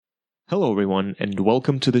Hello, everyone, and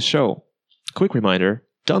welcome to the show. Quick reminder,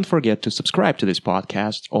 don't forget to subscribe to this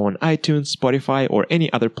podcast on iTunes, Spotify, or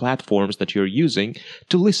any other platforms that you're using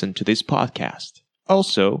to listen to this podcast.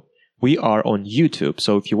 Also, we are on YouTube,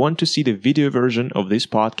 so if you want to see the video version of this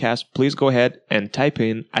podcast, please go ahead and type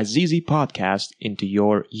in Azizi Podcast into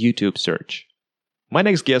your YouTube search. My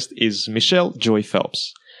next guest is Michelle Joy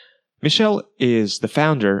Phelps. Michelle is the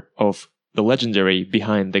founder of the legendary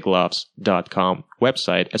BehindTheGloves.com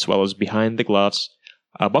website, as well as Behind the Gloves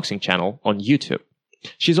boxing channel on YouTube.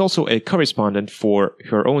 She's also a correspondent for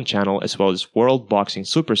her own channel, as well as World Boxing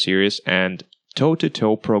Super Series and Toe to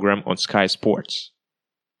Toe program on Sky Sports.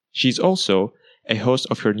 She's also a host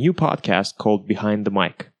of her new podcast called Behind the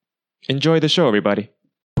Mic. Enjoy the show, everybody.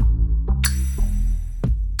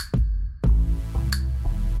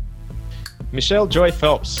 Michelle Joy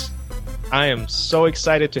Phelps, I am so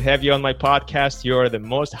excited to have you on my podcast. You're the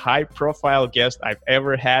most high-profile guest I've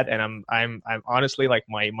ever had, and I'm honestly, like,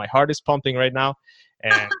 my heart is pumping right now,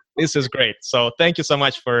 and this is great. So thank you so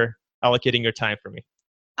much for allocating your time for me.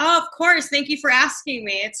 Oh, of course. Thank you for asking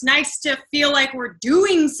me. It's nice to feel like we're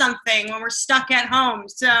doing something when we're stuck at home.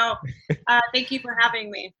 So thank you for having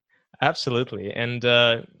me. Absolutely. And,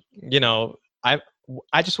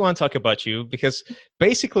 I just want to talk about you because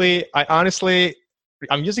basically,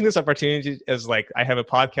 I'm using this opportunity as like I have a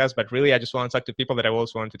podcast, but really I just want to talk to people that I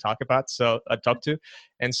always wanted to talk to.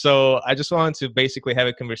 And so I just wanted to basically have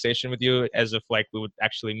a conversation with you as if like we would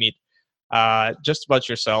actually meet, just about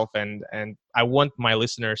yourself. And I want my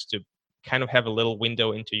listeners to kind of have a little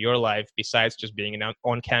window into your life besides just being an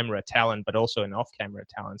on-camera talent, but also an off-camera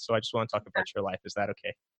talent. So I just want to talk about your life. Is that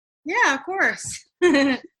okay? Yeah, of course.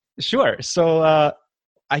 Sure. So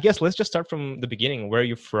I guess let's just start from the beginning. Where are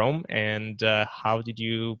you from, and how did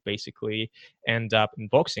you basically end up in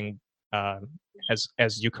boxing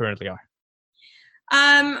as you currently are?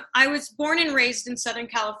 I was born and raised in Southern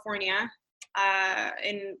California,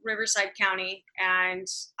 in Riverside County, and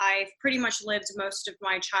I've pretty much lived most of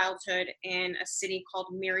my childhood in a city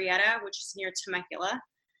called Murrieta, which is near Temecula.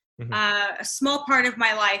 Mm-hmm. A small part of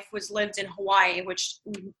my life was lived in Hawaii, which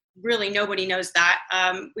really nobody knows that.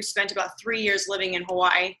 We spent about 3 years living in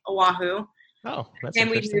Hawaii, Oahu. Oh, that's and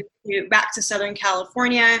interesting. We moved back to Southern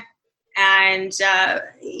California. And,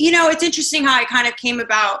 it's interesting how I kind of came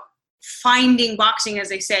about finding boxing, as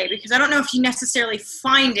they say, because I don't know if you necessarily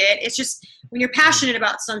find it. It's just when you're passionate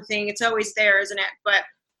about something, it's always there, isn't it? But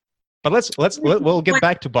we'll get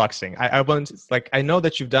back to boxing. I know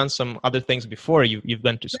that you've done some other things before. You've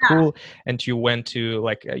been to school, and you went to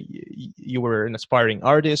you were an aspiring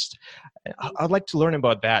artist. I'd like to learn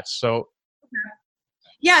about that. So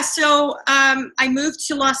I moved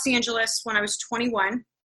to Los Angeles when I was 21,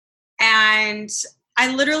 and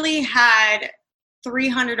I literally had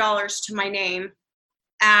 $300 to my name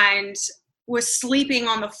and was sleeping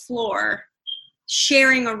on the floor,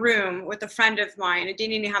 sharing a room with a friend of mine. I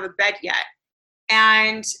didn't even have a bed yet.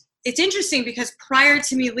 And it's interesting because prior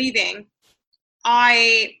to me leaving,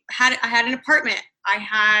 I had an apartment. I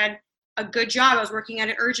had a good job. I was working at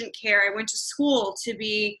an urgent care. I went to school to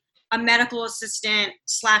be a medical assistant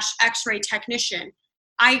 / x-ray technician.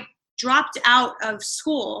 I dropped out of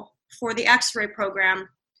school for the x-ray program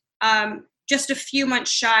just a few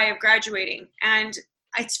months shy of graduating. And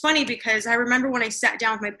it's funny because I remember when I sat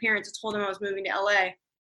down with my parents and told them I was moving to LA.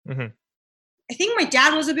 Mm-hmm. I think my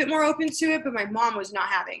dad was a bit more open to it, but my mom was not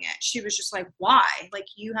having it. She was just like, why? Like,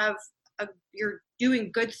 you're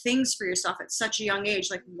doing good things for yourself at such a young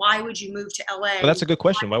age. Like, why would you move to LA? Well, that's a good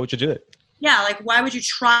question. Why would you do it? Yeah, like, why would you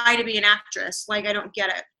try to be an actress? Like, I don't get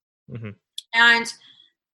it. Mm-hmm. And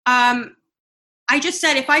I just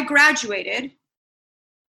said, if I graduated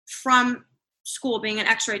from school being an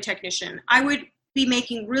x-ray technician, I would be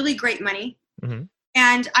making really great money. Mm-hmm.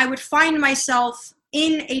 And I would find myself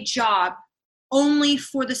in a job only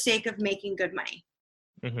for the sake of making good money.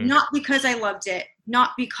 Mm-hmm. Not because I loved it,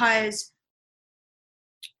 not because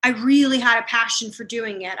I really had a passion for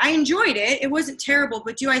doing it. I enjoyed it. It wasn't terrible,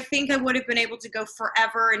 but do I think I would have been able to go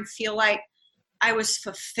forever and feel like I was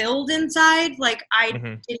fulfilled inside? Like, I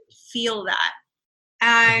mm-hmm. didn't feel that.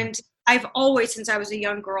 And I've always, since I was a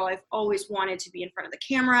young girl, I've always wanted to be in front of the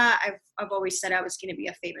camera. I've always said I was going to be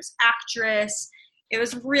a famous actress. It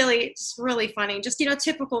was really funny, just,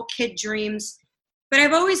 typical kid dreams. But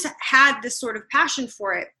I've always had this sort of passion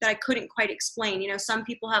for it that I couldn't quite explain. Some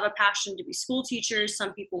people have a passion to be school teachers.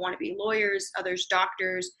 Some people want to be lawyers, others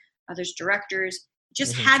doctors, others directors.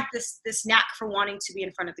 Just mm-hmm. had this knack for wanting to be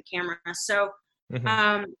in front of the camera. So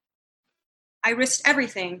mm-hmm. I risked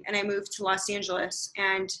everything and I moved to Los Angeles,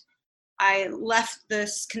 and I left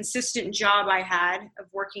this consistent job I had of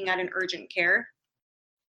working at an urgent care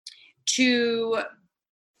to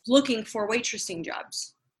looking for waitressing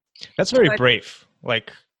jobs. That's very brave.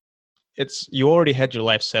 Like, you already had your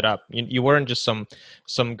life set up. You weren't just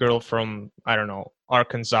some girl from, I don't know,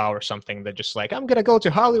 Arkansas or something that just like, I'm gonna go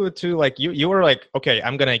to Hollywood too. Like you were like, okay,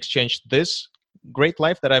 I'm gonna exchange this great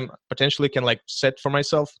life that I'm potentially can like set for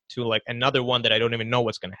myself to like another one that I don't even know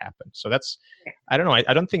what's gonna happen. So that's, I don't know.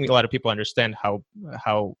 I don't think a lot of people understand how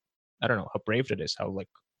I don't know how brave it is. How like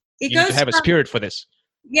you need to have a spirit for this.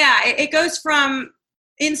 Yeah, it goes from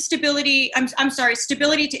instability.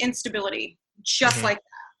 Stability to instability, just like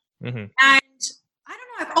that. Mm-hmm. And I don't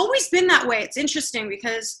know. I've always been that way. It's interesting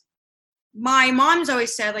because my mom's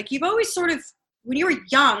always said, like, you've always sort of, when you were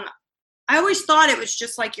young, I always thought it was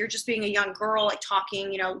just like you're just being a young girl, like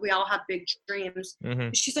talking. You know, we all have big dreams. Mm-hmm.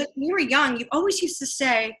 She's like, when you were young, you always used to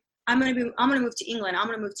say, I'm gonna move to England. I'm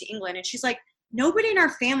gonna move to England. And she's like, nobody in our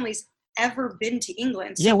family's ever been to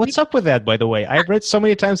England. So yeah, what's up with that, by the way? I've read so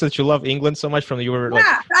many times that you love England so much from you were like...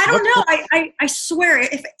 Yeah, I don't know. I swear,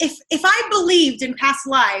 if I believed in past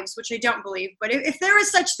lives, which I don't believe, but if there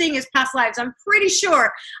is such thing as past lives, I'm pretty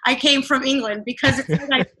sure I came from England because it's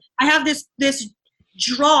like I have this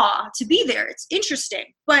draw to be there. It's interesting.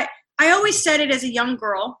 But I always said it as a young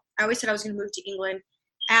girl. I always said I was going to move to England.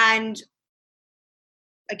 And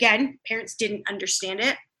again, parents didn't understand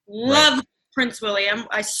it. Loved Prince William.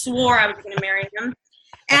 I swore I was going to marry him.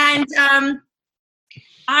 And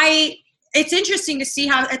it's interesting to see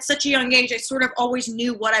how at such a young age, I sort of always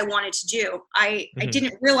knew what I wanted to do. I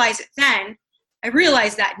didn't realize it then. I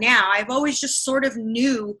realize that now. I've always just sort of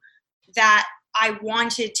knew that I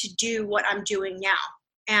wanted to do what I'm doing now.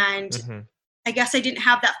 And I guess I didn't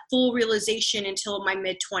have that full realization until my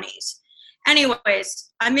mid-20s.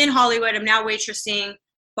 Anyways, I'm in Hollywood. I'm now waitressing,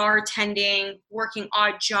 bartending, working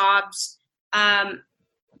odd jobs.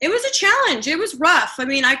 It was a challenge. It was rough. I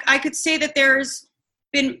mean, I could say that there's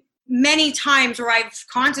been many times where I've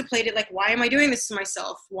contemplated, like, why am I doing this to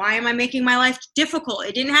myself? Why am I making my life difficult?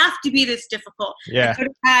 It didn't have to be this difficult. Yeah. I could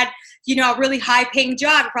have had, a really high paying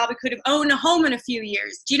job. I probably could have owned a home in a few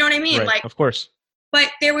years. Do you know what I mean? Right. Like, of course. But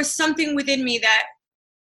there was something within me that,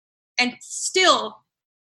 and still,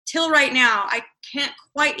 till right now, I can't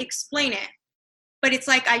quite explain it. But it's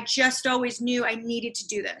like I just always knew I needed to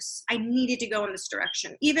do this. I needed to go in this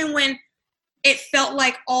direction. Even when it felt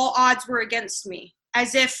like all odds were against me.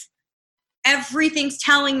 As if everything's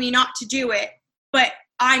telling me not to do it. But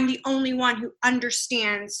I'm the only one who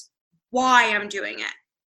understands why I'm doing it.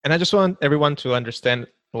 And I just want everyone to understand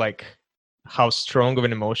like how strong of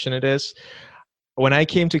an emotion it is. When I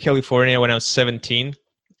came to California when I was 17,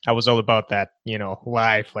 I was all about that,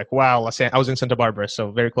 life. Like, wow, I was in Santa Barbara,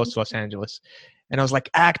 so very close to Los Angeles. And I was like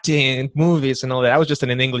acting, movies and all that. I was just in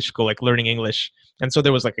an English school, like learning English. And so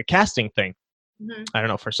there was like a casting thing, I don't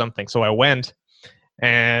know, for something. So I went.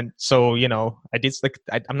 And so, I did like,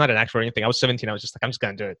 I'm not an actor or anything. I was 17. I was just like, I'm just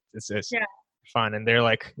going to do it. This is fun. And they're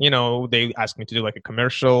like, they asked me to do like a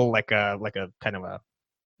commercial, like a kind of a,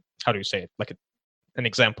 how do you say it? Like an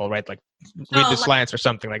example, right? Like read these lines or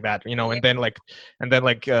something like that, and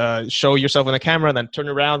then show yourself on the camera and then turn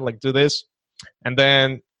around, like do this. And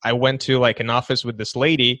then I went to like an office with this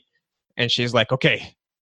lady and she's like, okay,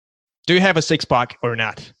 do you have a six-pack or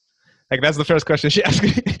not? Like, that's the first question she asked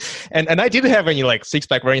me. and I didn't have any like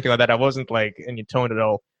six-pack or anything like that. I wasn't like any toned at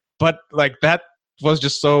all. But like that was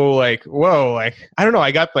just so like, whoa, like, I don't know.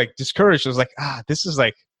 I got like discouraged. I was like, this is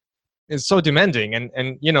like, it's so demanding. And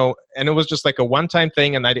it was just like a one-time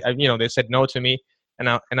thing. And I they said no to me. And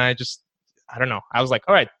I just, I don't know. I was like,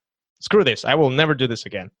 all right, screw this. I will never do this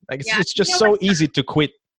again. Like, it's just so easy to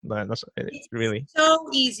quit. It's really so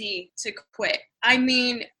easy to quit. I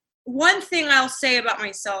mean, one thing I'll say about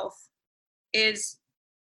myself is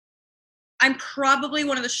I'm probably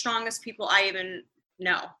one of the strongest people I even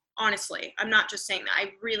know. Honestly, I'm not just saying that.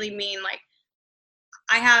 I really mean, like,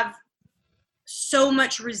 I have so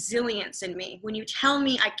much resilience in me. When you tell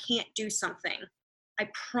me I can't do something, I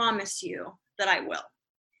promise you that I will.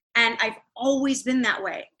 And I've always been that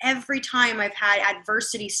way. Every time I've had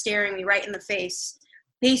adversity staring me right in the face,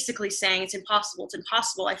 basically saying it's impossible,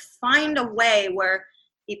 I find a way where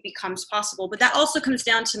it becomes possible. But that also comes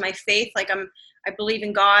down to my faith. Like, I believe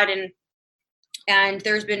in God, and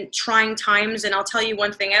there's been trying times, and I'll tell you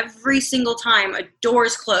one thing, every single time a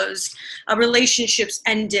door's closed, a relationship's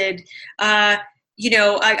ended, I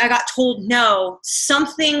got told no,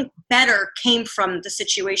 something better came from the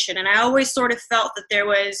situation. And I always sort of felt that there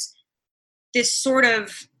was this sort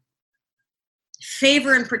of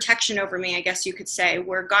favor and protection over me, I guess you could say,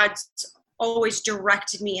 where God's always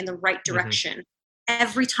directed me in the right direction.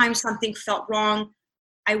 Every time something felt wrong,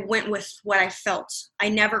 I went with what I felt. I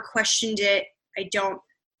never questioned it. I don't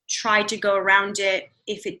tried to go around it.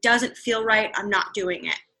 If it doesn't feel right, I'm not doing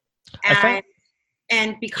it.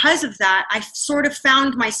 And because of that, I sort of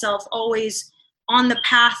found myself always on the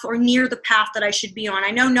path or near the path that I should be on.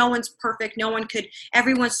 I know no one's perfect.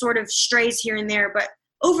 Everyone sort of strays here and there, but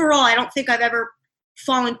overall, I don't think I've ever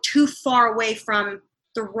fallen too far away from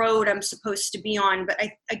the road I'm supposed to be on. But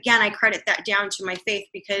I credit that down to my faith,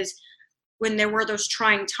 because when there were those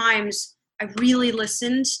trying times, I really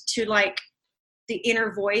listened to like the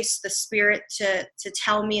inner voice, the spirit to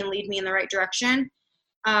tell me and lead me in the right direction.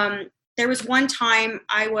 There was one time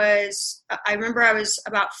I remember I was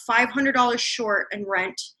about $500 short in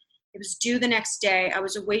rent. It was due the next day. I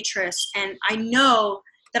was a waitress, and I know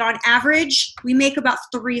that on average we make about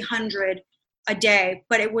 $300 a day,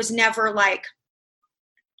 but it was never like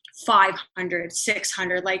 $500,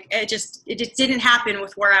 $600. Like it just didn't happen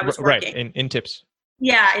with where I was working. Right, in tips.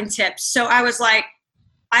 Yeah, in tips. So I was like,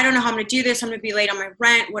 I don't know how I'm going to do this. I'm going to be late on my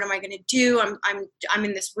rent. What am I going to do? I'm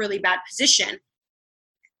in this really bad position.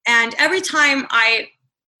 And every time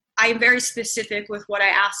I'm very specific with what I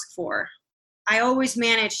ask for, I always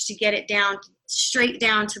manage to get it straight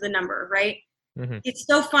down to the number, right? Mm-hmm. It's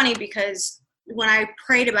so funny because when I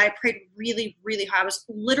prayed about it, I prayed really, really hard. I was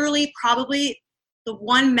literally probably the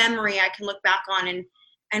one memory I can look back on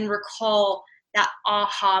and recall that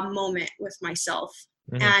aha moment with myself.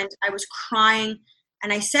 Mm-hmm. And I was crying,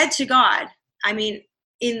 and I said to God,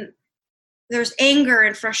 there's anger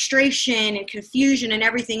and frustration and confusion and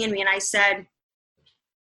everything in me. And I said,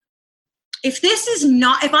 if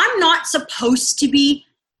I'm not supposed to be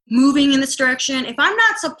moving in this direction, if I'm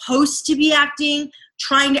not supposed to be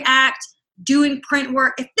trying to act, doing print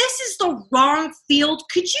work, if this is the wrong field,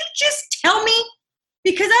 could you just tell me?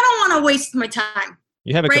 Because I don't want to waste my time.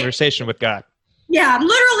 You have a conversation with God. Yeah, I'm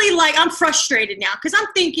literally like, I'm frustrated now because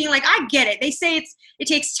I'm thinking like, I get it. They say it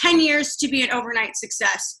takes 10 years to be an overnight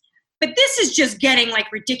success. But this is just getting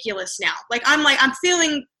like ridiculous now. I'm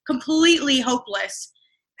feeling completely hopeless,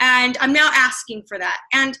 and I'm now asking for that.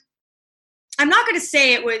 And I'm not going to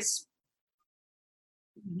say it was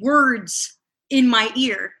words in my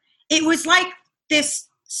ear. It was like this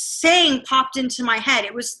saying popped into my head.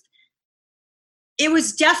 It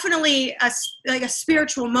was definitely a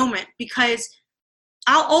spiritual moment, because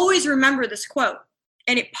I'll always remember this quote,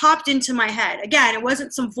 and it popped into my head. Again, it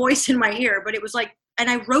wasn't some voice in my ear, but it was like, and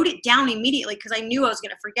I wrote it down immediately because I knew I was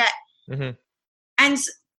going to forget. Mm-hmm. And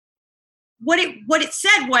what it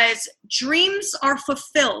said was, dreams are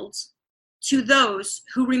fulfilled to those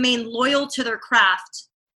who remain loyal to their craft,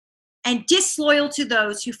 and disloyal to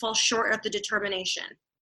those who fall short of the determination.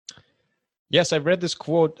 Yes, I read this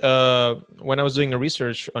quote when I was doing a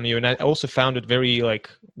research on you, and I also found it very like,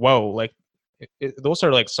 wow, like those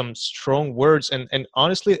are like some strong words, and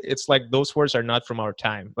honestly, it's like those words are not from our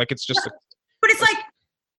time. Like it's just. But it's like,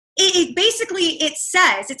 it basically, it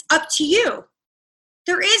says, it's up to you.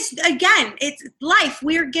 There is, again, it's life.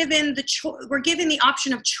 We're given the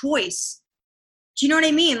option of choice. Do you know what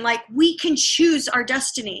I mean? Like, we can choose our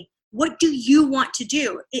destiny. What do you want to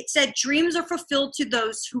do? It said dreams are fulfilled to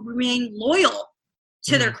those who remain loyal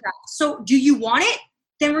to their craft. So do you want it?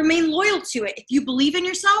 Then remain loyal to it. If you believe in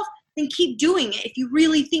yourself, then keep doing it. If you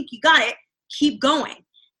really think you got it, keep going.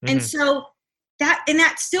 Mm-hmm. And so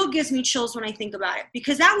that still gives me chills when I think about it,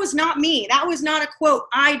 because that was not me. That was not a quote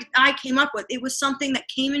I came up with. It was something that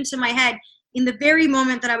came into my head in the very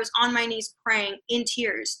moment that I was on my knees praying in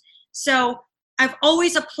tears. So I've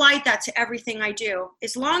always applied that to everything I do.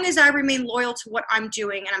 As long as I remain loyal to what I'm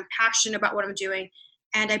doing, and I'm passionate about what I'm doing,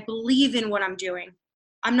 and I believe in what I'm doing,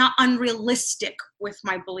 I'm not unrealistic with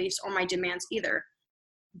my beliefs or my demands either.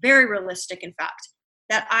 Very realistic, in fact,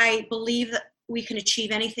 that I believe that we can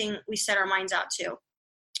achieve anything we set our minds out to.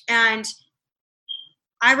 And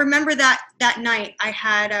I remember that night I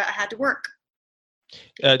had to work.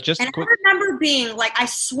 I remember being like, I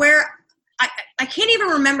swear, I can't even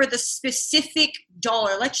remember the specific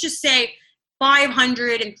dollar. Let's just say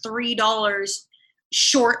 $503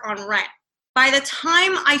 short on rent. By the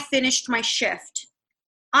time I finished my shift,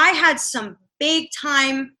 I had some big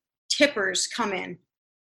time tippers come in.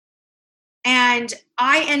 And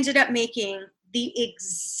I ended up making the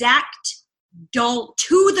exact to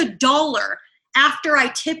the dollar after I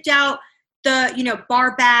tipped out the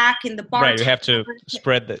bar back and the bar. Right, you have to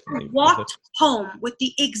spread that. I walked home with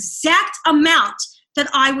the exact amount that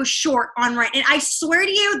I was short on rent. And I swear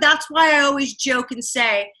to you, that's why I always joke and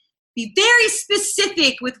say, be very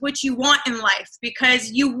specific with what you want in life,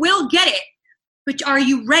 because you will get it. But are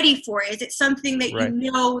you ready for it? Is it something that you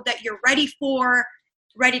know that you're ready for,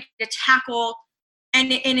 ready to tackle?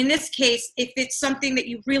 And in this case, if it's something that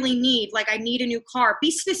you really need, like I need a new car, be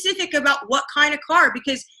specific about what kind of car,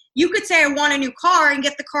 because You could say, I want a new car, and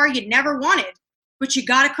get the car you never wanted, but you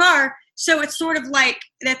got a car. So it's sort of like,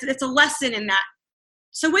 it's a lesson in that.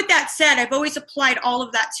 So with that said, I've always applied all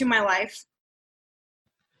of that to my life.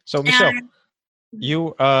 So Michelle,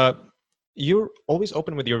 you're always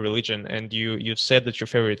open with your religion, and you've said that your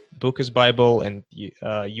favorite book is Bible, and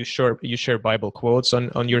you share Bible quotes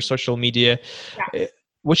on your social media,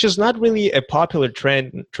 which is not really a popular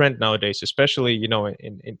trend nowadays, especially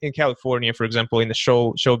in California, for example, in the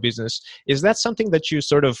show business. Is that something that you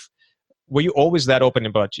were you always that open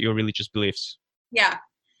about your religious beliefs? Yeah.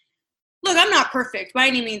 Look, I'm not perfect by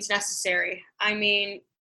any means necessary. I mean,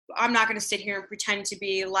 I'm not going to sit here and pretend to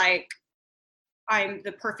be like I'm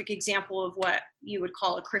the perfect example of what you would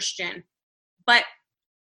call a Christian. But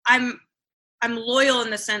I'm loyal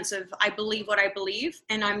in the sense of I believe what I believe,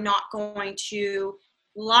 and I'm not going to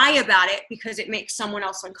lie about it because it makes someone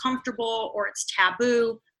else uncomfortable or it's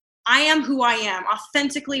taboo. I am who I am,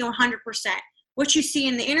 authentically 100%. What you see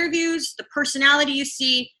in the interviews, the personality you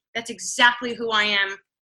see, that's exactly who I am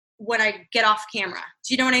when I get off camera.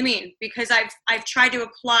 Do you know what I mean? Because I've tried to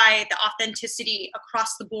apply the authenticity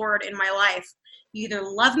across the board in my life. You either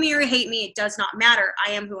love me or hate me, it does not matter.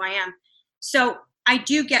 I am who I am. So I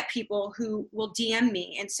do get people who will DM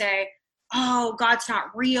me and say, oh, God's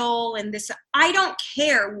not real and this. I don't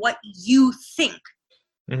care what you think.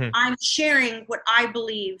 Mm-hmm. I'm sharing what I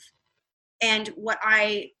believe and what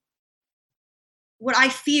I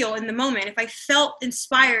feel in the moment. If I felt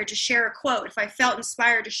inspired to share a quote, if I felt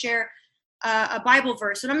inspired to share a Bible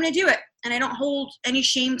verse, then I'm going to do it. And I don't hold any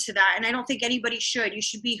shame to that. And I don't think anybody should. You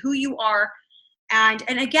should be who you are. And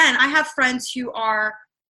again, I have friends who are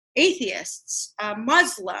atheists,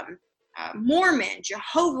 Muslim, Mormon,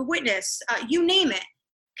 Jehovah's Witness, you name it,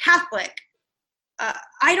 Catholic.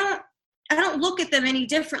 I don't look at them any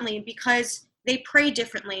differently because they pray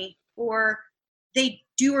differently or they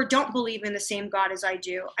do or don't believe in the same God as I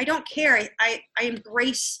do. I don't care. I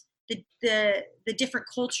embrace the different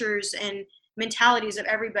cultures and mentalities of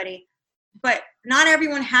everybody. But not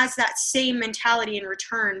everyone has that same mentality in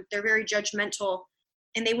return. They're very judgmental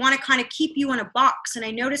and they want to kind of keep you in a box. And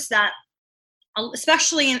I noticed that,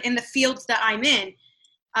 especially in the fields that I'm in,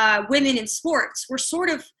 women in sports,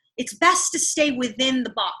 it's best to stay within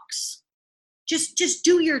the box. Just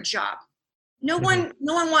do your job. No one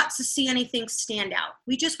wants to see anything stand out.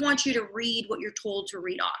 We just want you to read what you're told to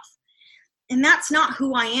read off. And that's not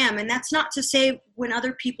who I am. And that's not to say when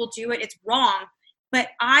other people do it, it's wrong. But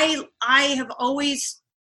I have always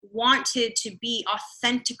wanted to be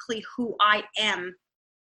authentically who I am.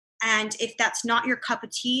 And if that's not your cup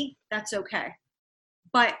of tea, that's okay.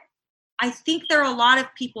 But I think there are a lot of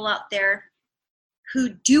people out there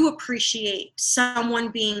who do appreciate someone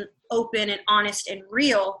being open and honest and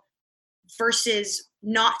real versus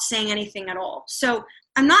not saying anything at all. So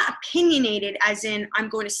I'm not opinionated as in I'm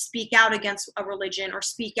going to speak out against a religion or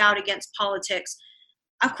speak out against politics.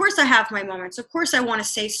 Of course I have my moments. Of course I want to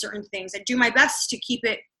say certain things. I do my best to keep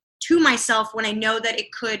it to myself when I know that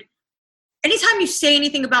it could. Anytime you say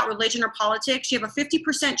anything about religion or politics, you have a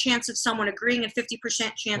 50% chance of someone agreeing and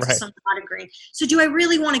 50% chance of someone not agreeing. So do I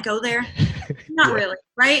really want to go there? Not really,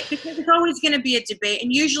 right? Because it's always going to be a debate.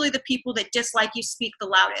 And usually the people that dislike you speak the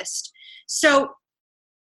loudest. So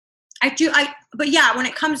but yeah, when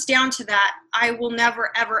it comes down to that, I will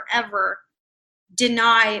never, ever, ever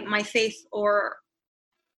deny my faith or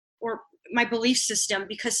my belief system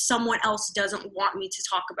because someone else doesn't want me to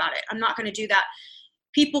talk about it. I'm not going to do that.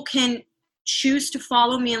 People can choose to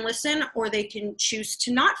follow me and listen, or they can choose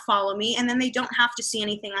to not follow me, and then they don't have to see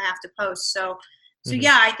anything I have to post. So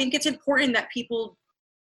yeah, I think it's important that people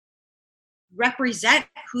represent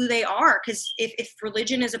who they are, because if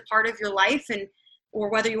religion is a part of your life, or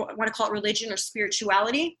whether you want to call it religion or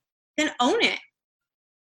spirituality, then own it.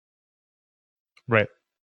 Right.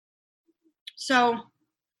 So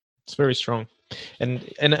it's very strong. And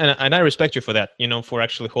I respect you for that, for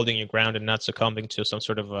actually holding your ground and not succumbing to some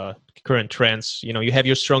sort of current trends. You have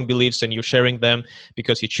your strong beliefs and you're sharing them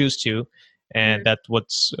because you choose to, and that's what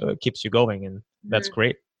keeps you going, and that's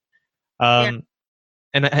great.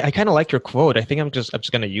 And I kind of like your quote. I think I'm just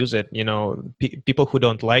going to use it. People who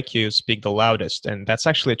don't like you speak the loudest, and that's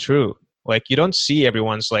actually true. Like, you don't see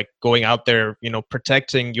everyone's like going out there,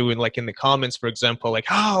 protecting you in the comments, for example,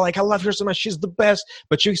 I love her so much, she's the best.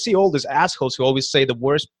 But you see all these assholes who always say the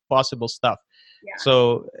worst possible stuff. Yeah.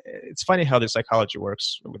 So it's funny how the psychology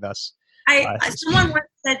works with us. Someone once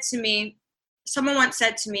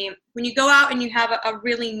said to me, when you go out and you have a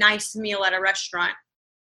really nice meal at a restaurant,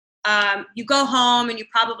 you go home and you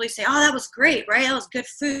probably say, oh, that was great, right? That was good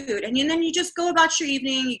food. And then you just go about your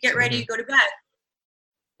evening, you get ready, you go to bed.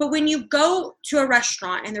 But when you go to a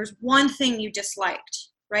restaurant and there's one thing you disliked,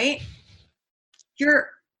 right? You're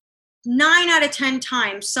 9 out of 10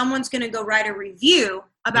 times someone's going to go write a review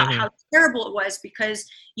about how terrible it was because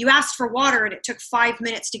you asked for water and it took 5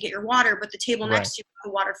 minutes to get your water, but the table next to you got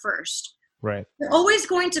the water first. Right. You're always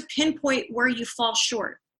going to pinpoint where you fall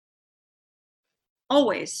short.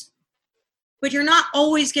 Always. But you're not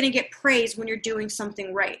always going to get praise when you're doing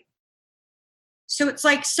something right. So it's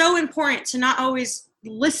like so important to not always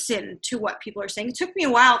listen to what people are saying. It took me a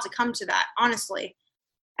while to come to that, honestly.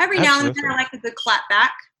 Every now and then I like a good clap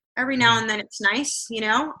back. Every now and then it's nice, you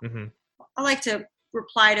know? I like to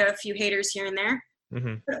reply to a few haters here and there.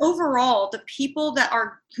 But overall, the people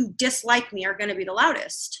who dislike me are going to be the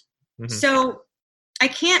loudest. So I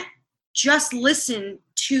can't just listen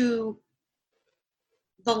to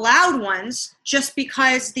the loud ones just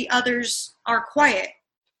because the others are quiet.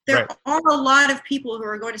 There are a lot of people who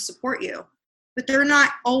are going to support you, but they're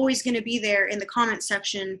not always going to be there in the comment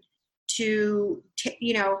section to,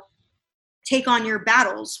 take on your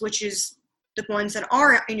battles, which is the ones that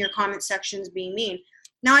are in your comment sections being mean.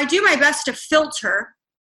 Now, I do my best to filter.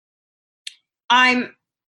 I'm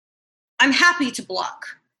happy to block.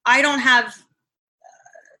 I'm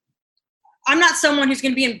not someone who's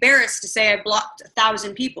going to be embarrassed to say I blocked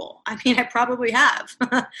 1,000 people. I mean, I probably have,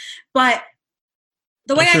 but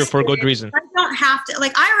the way for good reason. I don't have to,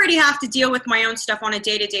 I already have to deal with my own stuff on a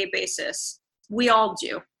day-to-day basis. We all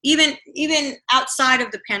do. Even outside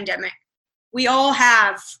of the pandemic, we all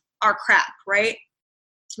have our crap, right?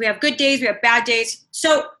 We have good days, we have bad days.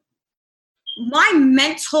 So my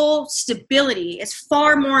mental stability is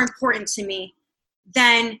far more important to me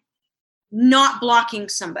than not blocking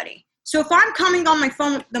somebody. So if I'm coming on my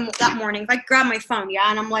phone that morning, if I grab my phone,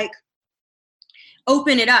 and I'm like,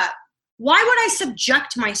 open it up, why would I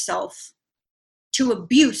subject myself to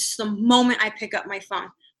abuse the moment I pick up my phone?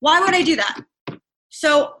 Why would I do that?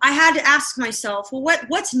 So I had to ask myself, well,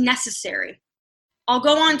 what's necessary? I'll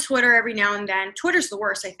go on Twitter every now and then. Twitter's the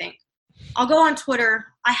worst, I think. I'll go on Twitter.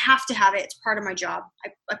 I have to have it. It's part of my job.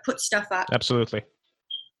 I put stuff up. Absolutely.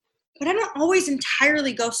 But I don't always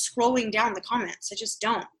entirely go scrolling down the comments. I just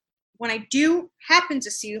don't. When I do happen to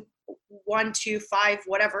see 1, 2, 5,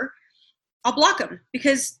 whatever, I'll block them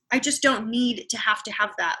because I just don't need to have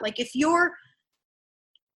that. Like if you're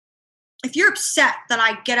upset that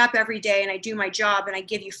I get up every day and I do my job and I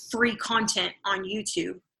give you free content on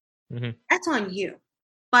YouTube, that's on you.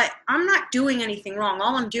 But I'm not doing anything wrong.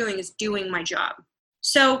 All I'm doing is doing my job.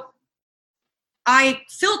 So I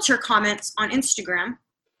filter comments on Instagram.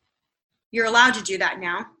 You're allowed to do that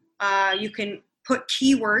now. You can put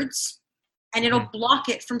keywords and it'll block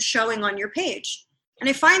it from showing on your page. And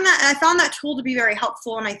I found that tool to be very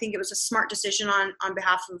helpful. And I think it was a smart decision on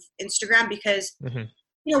behalf of Instagram because,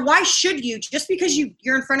 why should you, just because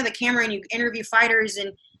you're in front of the camera and you interview fighters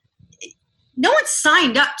and no one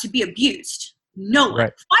signed up to be abused. No one.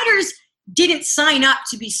 Right. Fighters didn't sign up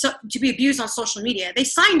to be abused on social media. They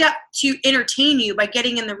signed up to entertain you by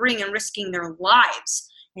getting in the ring and risking their lives.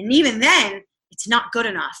 And even then, it's not good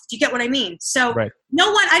enough. Do you get what I mean? So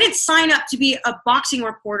I didn't sign up to be a boxing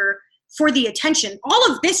reporter for the attention.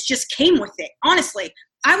 All of this just came with it. Honestly,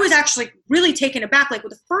 I was actually really taken aback. Like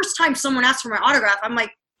the first time someone asked for my autograph, I'm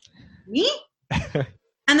like, me?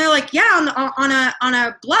 And they're like, yeah, on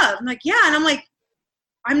a glove. I'm like, yeah. And I'm like,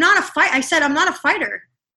 I'm not a fight. I said, I'm not a fighter.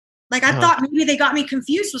 Like, I thought maybe they got me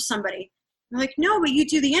confused with somebody. I'm like, no, but you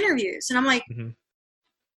do the interviews. And I'm like,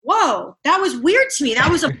 whoa, that was weird to me. That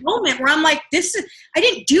was a moment where I'm like, I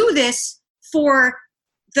didn't do this for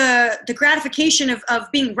the gratification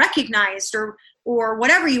of being recognized or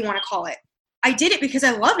whatever you want to call it. I did it because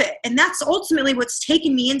I love it. And that's ultimately what's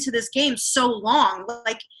taken me into this game so long.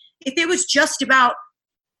 Like, if it was just about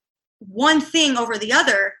one thing over the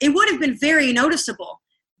other, it would have been very noticeable.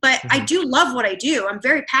 But I do love what I do. I'm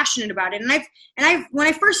very passionate about it. And when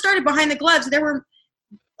I first started Behind the Gloves, there were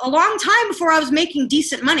a long time before I was making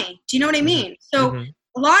decent money. Do you know what I mean? So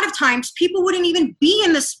a lot of times people wouldn't even be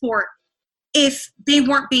in the sport if they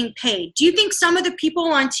weren't being paid. Do you think some of the people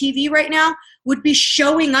on TV right now would be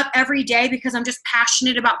showing up every day because I'm just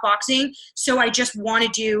passionate about boxing? So I just want to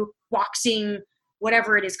do boxing,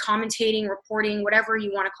 whatever it is, commentating, reporting, whatever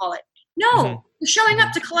you want to call it. No, you're showing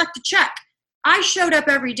up to collect a check. I showed up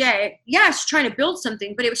every day. Yes, trying to build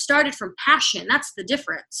something, but it was started from passion. That's the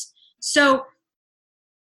difference. So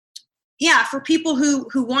yeah, for people who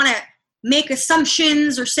want to make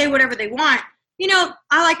assumptions or say whatever they want,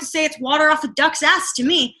 I like to say it's water off a duck's ass to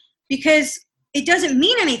me because it doesn't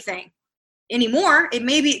mean anything anymore.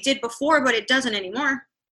 Maybe it did before, but it doesn't anymore.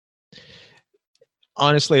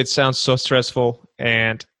 Honestly, it sounds so stressful,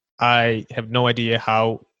 and I have no idea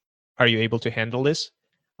how are you able to handle this?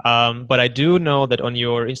 But I do know that on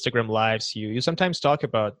your Instagram lives, you sometimes talk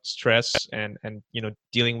about stress and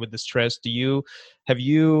dealing with the stress. Have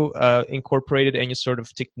you incorporated any sort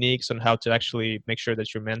of techniques on how to actually make sure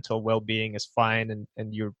that your mental well-being is fine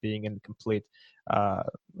and you're being in complete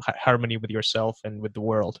harmony with yourself and with the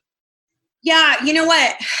world? Yeah, you know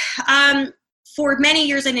what? For many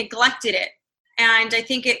years, I neglected it. And I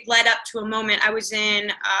think it led up to a moment. I was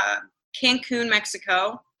in Cancun,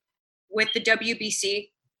 Mexico with the WBC.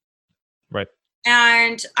 Right.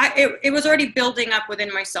 And it was already building up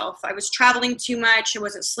within myself. I was traveling too much. I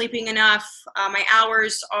wasn't sleeping enough. My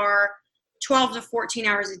hours are 12 to 14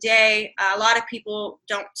 hours a day. A lot of people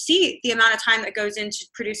don't see the amount of time that goes into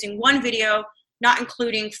producing one video, not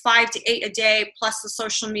including 5 to 8 a day, plus the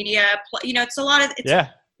social media. It's a lot of, it's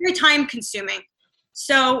very time consuming.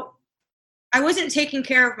 So I wasn't taking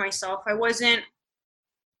care of myself. I wasn't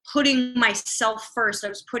putting myself first. I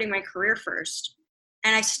was putting my career first.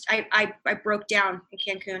 And I broke down in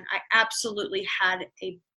Cancun. I absolutely had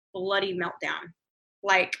a bloody meltdown.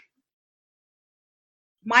 Like,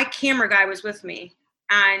 my camera guy was with me,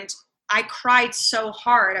 and I cried so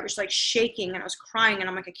hard. I was like shaking, and I was crying, and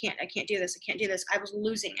I'm like, I can't do this. I can't do this. I was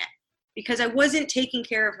losing it because I wasn't taking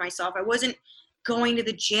care of myself. I wasn't going to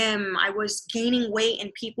the gym. I was gaining weight,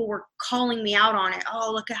 and people were calling me out on it.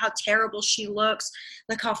 Oh, look at how terrible she looks.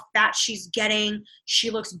 Look how fat she's getting. She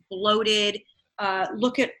looks bloated.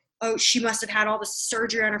 Look at, she must have had all the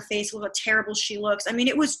surgery on her face. Look how terrible she looks. I mean,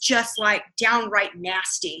 it was just like downright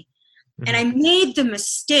nasty. Mm-hmm. And I made the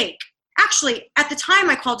mistake. Actually, at the time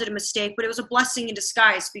I called it a mistake, but it was a blessing in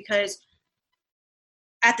disguise, because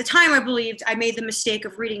at the time I believed I made the mistake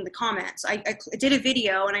of reading the comments. I did a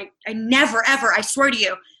video, and I never, ever, I swear to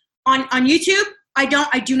you, on YouTube, I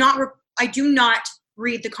do not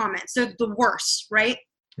read the comments. They're the worst, right?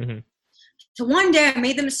 Mm-hmm. So one day I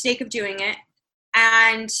made the mistake of doing it.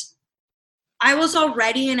 And I was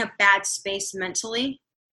already in a bad space mentally.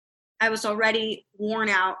 I was already worn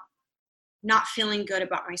out, not feeling good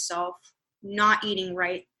about myself, not eating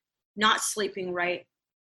right, not sleeping right,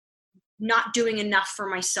 not doing enough for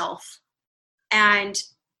myself. And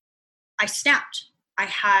I snapped. I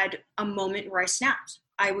had a moment where I snapped.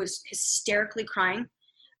 I was hysterically crying.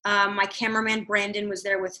 My cameraman, Brandon, was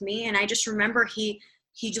there with me. And I just remember he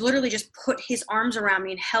literally just put his arms around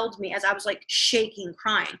me and held me as I was like shaking,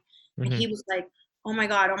 crying. Mm-hmm. And he was like, oh my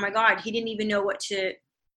God. He didn't even know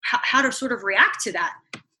how to sort of react to that.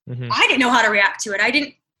 Mm-hmm. I didn't know how to react to it. I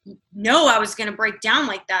didn't know I was going to break down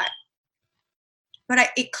like that. But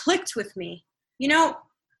it clicked with me.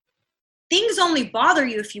 Things only bother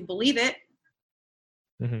you if you believe it.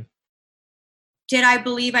 Mm-hmm. Did I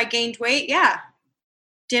believe I gained weight? Yeah.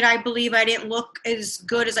 Did I believe I didn't look as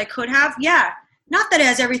good as I could have? Yeah. Not that it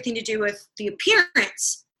has everything to do with the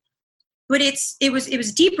appearance, but it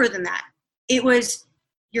was deeper than that. It was,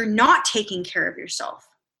 you're not taking care of yourself.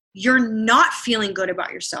 You're not feeling good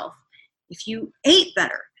about yourself. If you ate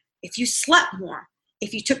better, if you slept more,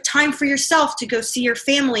 if you took time for yourself to go see your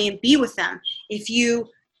family and be with them, if you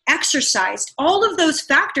exercised, all of those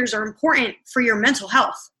factors are important for your mental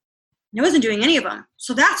health. And I wasn't doing any of them.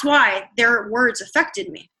 So that's why their words affected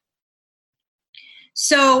me.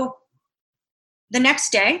 So the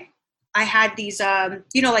next day, I had these, like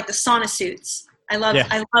the sauna suits. I love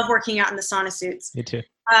working out in the sauna suits. Me too.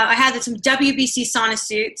 I had some WBC sauna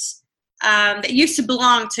suits that used to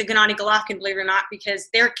belong to Gennady Golovkin, believe it or not, because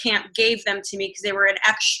their camp gave them to me because they were an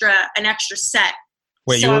extra set.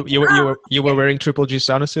 Wait, so you were wearing Triple G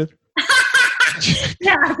sauna suit?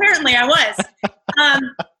 Yeah, apparently I was.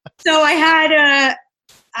 So I had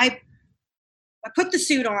I put the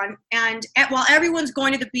suit on, and while everyone's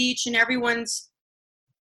going to the beach and everyone's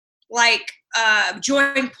like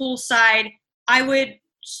join poolside,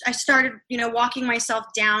 I started, walking myself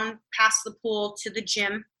down past the pool to the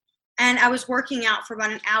gym, and I was working out for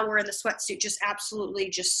about an hour in the sweatsuit, just absolutely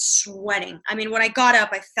just sweating. I mean, when I got up,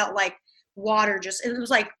 I felt like water it was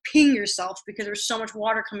like peeing yourself because there was so much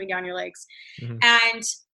water coming down your legs. Mm-hmm. And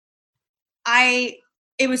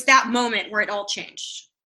it was that moment where it all changed,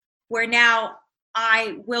 where now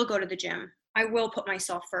I will go to the gym. I will put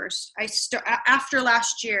myself first. After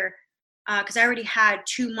last year, because I already had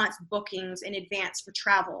 2 months bookings in advance for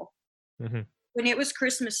travel. Mm-hmm. When it was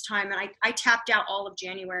Christmas time, and I tapped out all of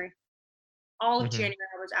January. All of mm-hmm. January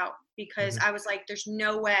I was out because mm-hmm. I was like, there's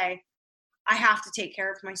no way. I have to take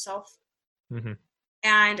care of myself. Mm-hmm.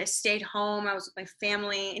 And I stayed home. I was with my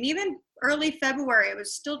family. And even early February, it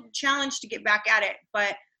was still a challenge to get back at it.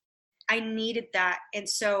 But I needed that. And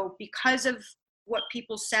so because of what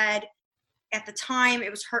people said, at the time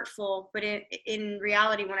it was hurtful, but in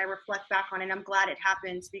reality, when I reflect back on it, I'm glad it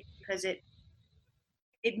happened because it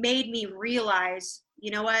made me realize,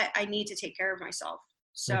 you know what, I need to take care of myself.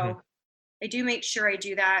 So I do make sure I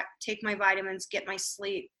do that, take my vitamins, get my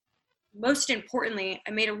sleep. Most importantly,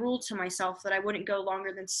 I made a rule to myself that I wouldn't go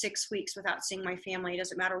longer than 6 weeks without seeing my family. It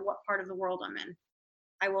doesn't matter what part of the world I'm in.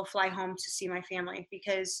 I will fly home to see my family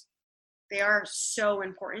because they are so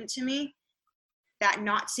important to me that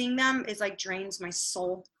not seeing them is like drains my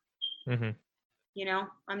soul. You know,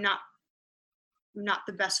 I'm not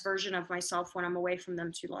the best version of myself when I'm away from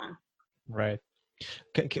them too long. Right.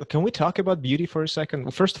 Can we talk about beauty for a second?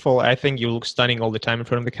 Well, first of all, I think you look stunning all the time in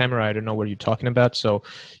front of the camera. I don't know what you're talking about, so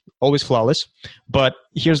always flawless. But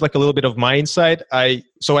here's like a little bit of my insight. I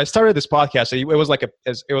started this podcast. It was like a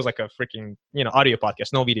freaking, you know, audio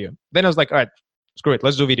podcast, no video. Then I was like, all right, screw it,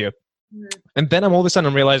 let's do video. And then all of a sudden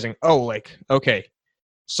I'm realizing, oh, like, okay,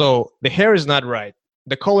 so the hair is not right.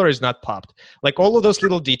 The color is not popped. Like all of those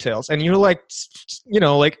little details. And you're like, you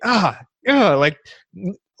know, like, like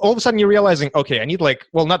all of a sudden you're realizing, okay, I need like,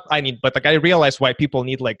 well, not I need, but like I realize why people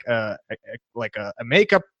need like a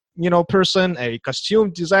makeup, you know, person, a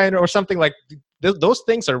costume designer or something like those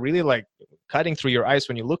things are really like cutting through your eyes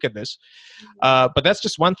when you look at this. But that's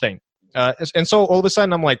just one thing. And so all of a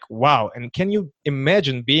sudden I'm like, wow. And can you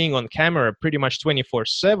imagine being on camera pretty much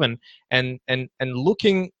 24/7 and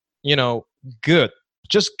looking, you know, good,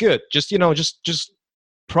 just, you know, just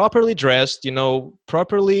properly dressed, you know,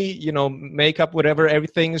 properly, you know, makeup, whatever,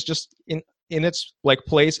 everything is just in its like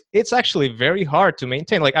place. It's actually very hard to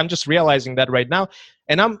maintain. Like I'm just realizing that right now.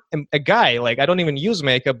 And I'm a guy, like I don't even use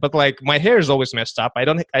makeup, but like my hair is always messed up. I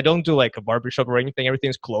don't do like a barbershop or anything.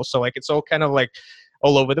 Everything's close. So like it's all kind of like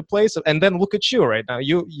all over the place. And then look at you right now.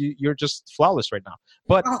 You're just flawless right now.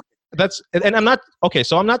 But that's, and I'm not, okay,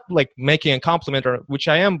 so I'm not like making a compliment, or which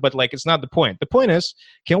I am, but like it's not the point. The point is,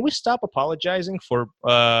 can we stop apologizing for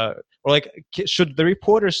or like should the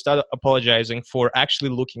reporters start apologizing for actually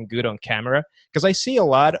looking good on camera? Because I see a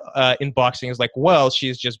lot in boxing is like, well,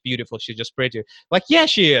 she's just beautiful, she's just pretty. Like, yeah,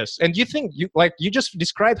 she is. And you think you just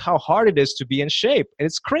described how hard it is to be in shape. And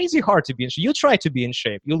it's crazy hard to be in shape. You try to be in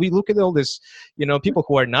shape. You'll be looking at all this, you know, people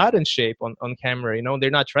who are not in shape on camera, you know, they're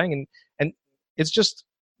not trying, and it's just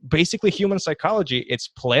basically human psychology. It's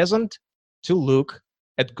pleasant to look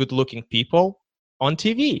at good looking people on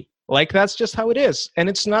TV. Like that's just how it is. And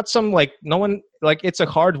it's not some like no one, like it's a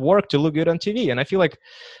hard work to look good on TV. And I feel like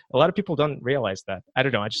a lot of people don't realize that. I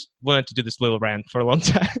don't know. I just wanted to do this little rant for a long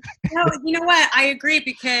time. No, you know what? I agree,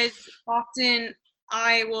 because often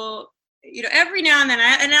I will, you know, every now and then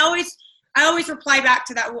I always reply back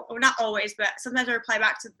to that. Well, not always, but sometimes I reply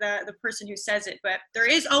back to the person who says it. But there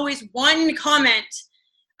is always one comment,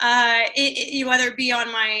 whether it be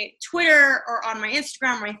on my Twitter or on my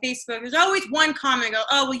Instagram or my Facebook, there's always one comment. I go,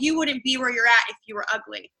 oh, well, you wouldn't be where you're at if you were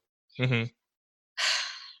ugly.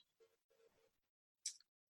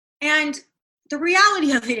 And the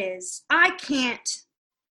reality of it is, I'm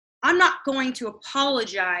not going to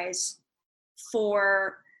apologize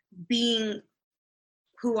for being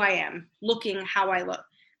who I am, looking how I look.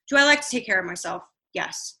 Do I like to take care of myself?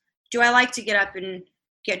 Yes. Do I like to get up and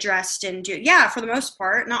get dressed and do? Yeah, for the most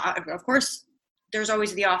part. Not, of course, there's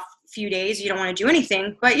always the off few days you don't want to do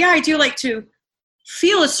anything. But yeah, I do like to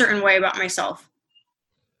feel a certain way about myself.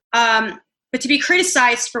 But to be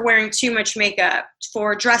criticized for wearing too much makeup,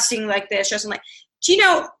 for dressing like this, dressing like, do you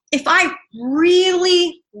know, if I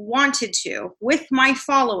really wanted to, with my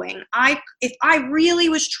following, if I really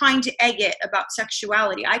was trying to egg it about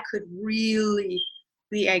sexuality, I could really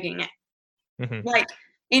be egging it. Like,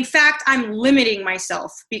 in fact, I'm limiting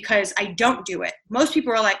myself because I don't do it. Most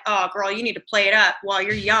people are like, oh, girl, you need to play it up while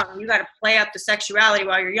you're young. You got to play up the sexuality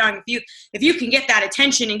while you're young. If you can get that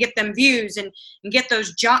attention and get them views and get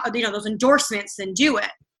those those endorsements, then do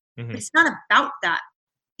it. It's not about that.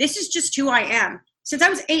 This is just who I am. Since I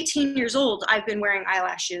was 18 years old, I've been wearing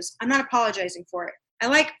eyelashes. I'm not apologizing for it. I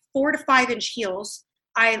like 4 to 5 inch heels.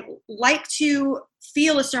 I like to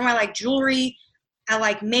feel a certain way. I like jewelry. I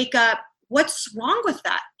like makeup. What's wrong with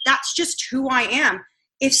that? That's just who I am.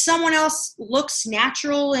 If someone else looks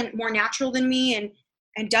natural and more natural than me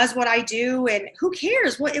and does what I do, and who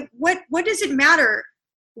cares? What does it matter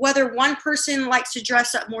whether one person likes to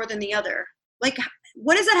dress up more than the other? Like,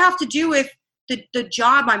 what does that have to do with the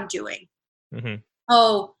job I'm doing?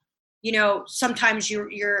 Oh, you know, sometimes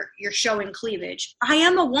you're showing cleavage. I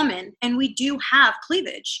am a woman and we do have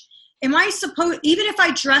cleavage. Am I supposed, even if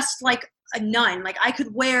I dressed like a nun, like I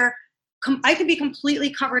could be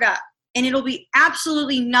completely covered up and it'll be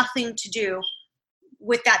absolutely nothing to do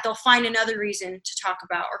with that. They'll find another reason to talk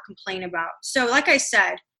about or complain about. So like I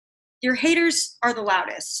said, your haters are the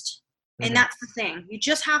loudest. Mm-hmm. And that's the thing. You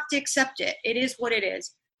just have to accept it. It is what it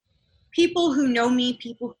is. People who know me,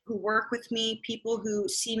 people who work with me, people who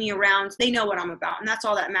see me around, they know what I'm about. And that's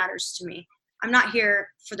all that matters to me. I'm not here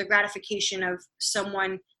for the gratification of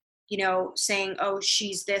someone, saying, oh,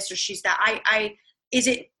 she's this or she's that. Does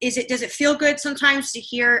it feel good sometimes to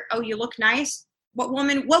hear, oh, you look nice? What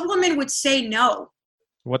woman would say no?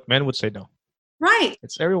 What men would say no? Right.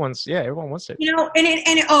 It's everyone wants it.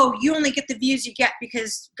 And you only get the views you get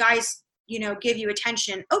because guys, give you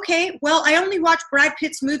attention. Okay, well, I only watch Brad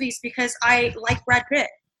Pitt's movies because I like Brad Pitt.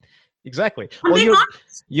 Exactly. Well,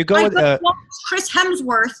 you go with watch Chris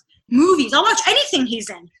Hemsworth movies. I'll watch anything he's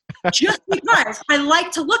in just because I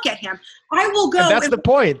like to look at him. I will go. And that's the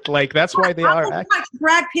point. Like, that's why they are. Watch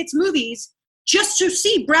Brad Pitt's movies just to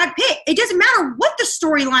see Brad Pitt. It doesn't matter what the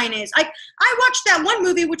storyline is. I watched that one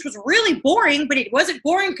movie which was really boring, but it wasn't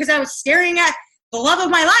boring because I was staring at the love of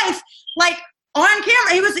my life. Like, on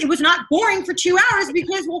camera, it was not boring for 2 hours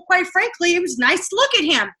because, well, quite frankly, it was nice to look at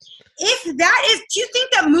him. Do you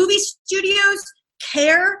think that movie studios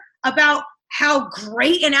care about how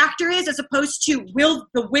great an actor is as opposed to will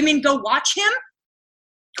the women go watch him?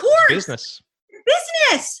 Of course.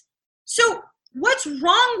 Business. So what's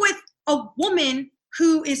wrong with a woman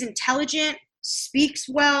who is intelligent, speaks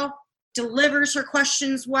well, delivers her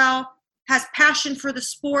questions well, has passion for the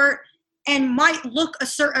sport, and might look a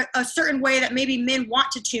certain way that maybe men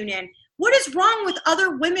want to tune in? What is wrong with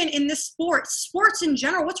other women in this sports in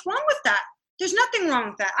general? What's wrong with that? There's nothing wrong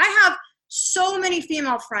with that. I have so many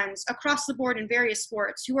female friends across the board in various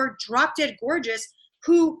sports who are drop dead gorgeous,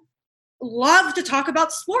 who love to talk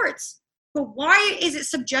about sports. But why is it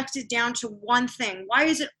subjected down to one thing? Why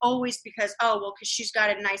is it always because she's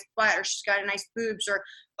got a nice butt or she's got a nice boobs or,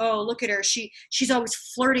 oh, look at her. She's always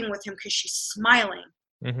flirting with him because she's smiling.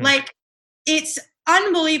 Mm-hmm. Like, it's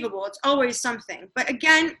unbelievable. It's always something. But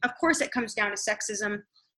again, of course, it comes down to sexism.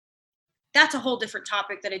 That's a whole different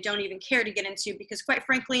topic that I don't even care to get into because, quite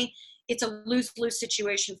frankly, it's a lose-lose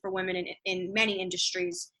situation for women in many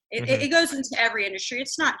industries. It goes into every industry.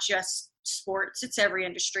 It's not just sports. It's every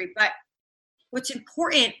industry. But what's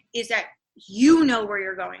important is that you know where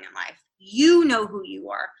you're going in life. You know who you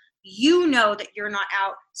are. You know that you're not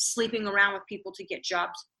out sleeping around with people to get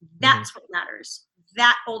jobs. That's what matters.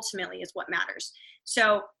 That ultimately is what matters.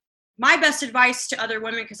 So my best advice to other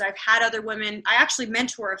women, because I've had other women, I actually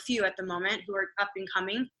mentor a few at the moment who are up and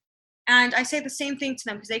coming. And I say the same thing to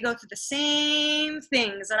them because they go through the same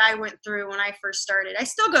things that I went through when I first started. I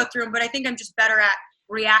still go through them, but I think I'm just better at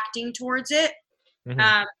reacting towards it. Mm-hmm.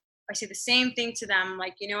 I say the same thing to them.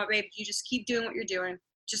 Like, you know what, babe, you just keep doing what you're doing.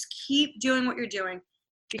 Just keep doing what you're doing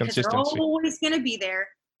because they're always going to be there.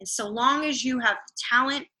 And so long as you have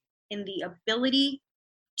talent and the ability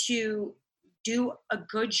to do a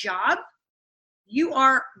good job, you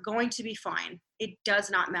are going to be fine. It does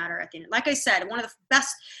not matter at the end. Like I said, one of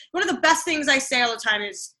the best things I say all the time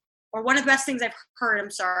is, or one of the best things I've heard,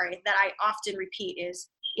 that I often repeat is,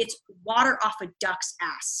 it's water off a duck's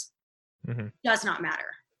ass. Mm-hmm. Does not matter.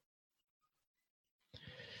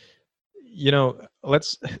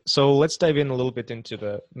 Let's dive in a little bit into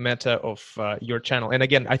the meta of your channel. And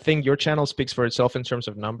again, I think your channel speaks for itself in terms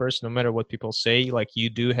of numbers, no matter what people say. Like, you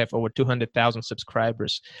do have over 200,000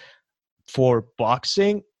 subscribers. For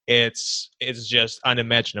boxing, it's just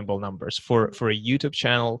unimaginable numbers for a YouTube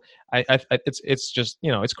channel. It's just,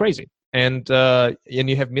 it's crazy. And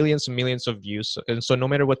you have millions and millions of views. And so no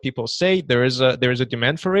matter what people say, there is a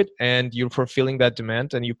demand for it, and you're fulfilling that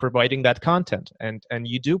demand, and you're providing that content. And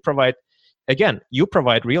you do provide. Again, you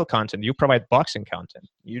provide real content. You provide boxing content.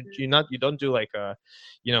 You don't do like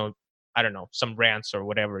I don't know, some rants or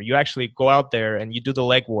whatever. You actually go out there and you do the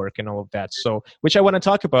legwork and all of that. So, which I want to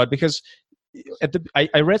talk about because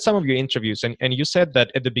I read some of your interviews and you said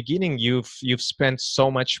that at the beginning you've spent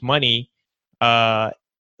so much money,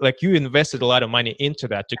 like you invested a lot of money into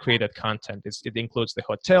that to create that content. It includes the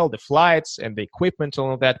hotel, the flights, and the equipment, and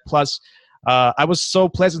all of that. Plus, I was so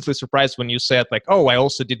pleasantly surprised when you said like, oh, I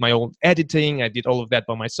also did my own editing. I did all of that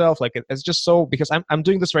by myself. Like, it's just so, because I'm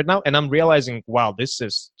doing this right now and I'm realizing, wow, this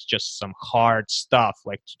is just some hard stuff,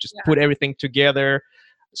 like to just put everything together.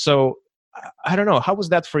 So I don't know, how was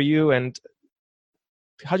that for you? And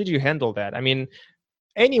how did you handle that? I mean,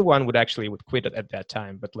 anyone would quit at that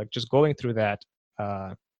time, but like just going through that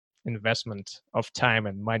investment of time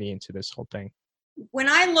and money into this whole thing. When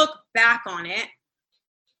I look back on it,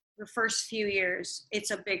 the first few years,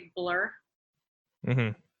 it's a big blur.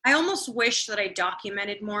 Mm-hmm. I almost wish that I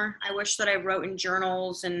documented more. I wish that I wrote in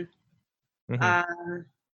journals and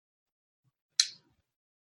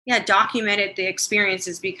documented the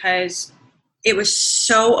experiences, because it was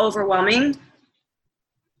so overwhelming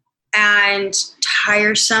and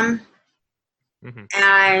tiresome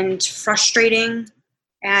and frustrating.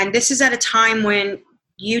 And this is at a time when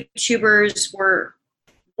YouTubers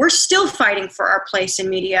we're still fighting for our place in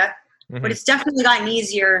media, but it's definitely gotten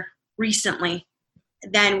easier recently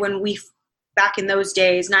than when back in those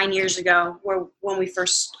days, 9 years ago, when we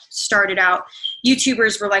first started out.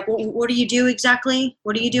 YouTubers were like, well, what do you do exactly?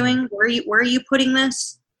 What are you doing? Where are you putting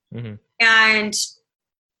this? And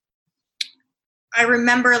I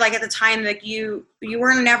remember, like, at the time, like, you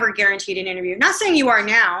were never guaranteed an interview. Not saying you are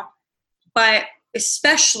now, but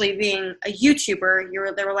especially being a YouTuber,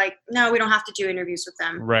 they were like, no, we don't have to do interviews with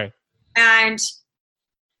them. Right. And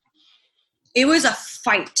it was a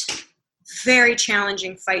fight, very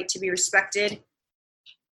challenging fight to be respected.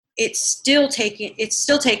 It's still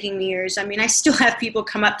taking me years. I mean, I still have people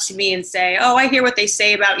come up to me and say, oh, I hear what they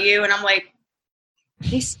say about you. And I'm like,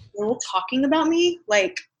 they still talking about me?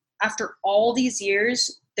 Like, after all these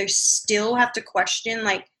years, they still have to question,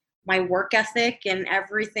 like, my work ethic and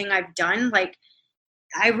everything I've done. Like,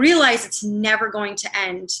 I realize it's never going to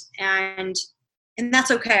end, and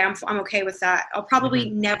that's okay. I'm okay with that. I'll probably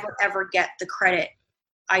never ever get the credit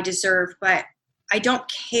I deserve, but I don't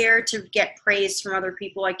care to get praise from other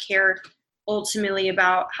people. I care ultimately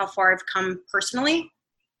about how far I've come personally.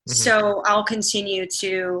 So I'll continue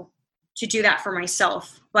to do that for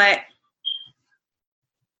myself. But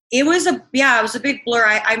it was a big blur.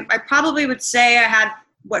 I probably would say I had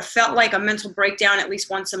what felt like a mental breakdown at least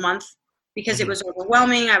once a month, because it was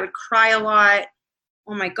overwhelming. I would cry a lot.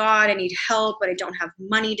 Oh my God, I need help, but I don't have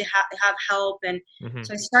money to have help. And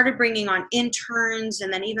so I started bringing on interns.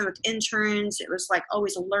 And then even with interns, it was like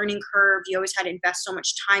always a learning curve. You always had to invest so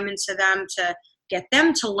much time into them to get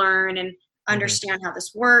them to learn and understand how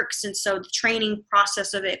this works. And so the training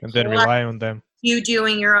process of it. And then rely on them. You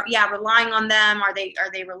doing relying on them. Are they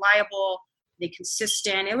reliable? Are they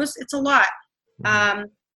consistent? It's a lot.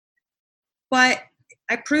 But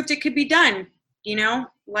I proved it could be done,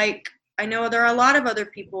 like, I know there are a lot of other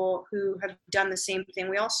people who have done the same thing.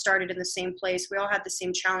 We all started in the same place. We all had the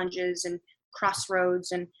same challenges and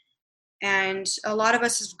crossroads, and a lot of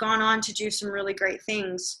us have gone on to do some really great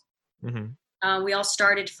things. We all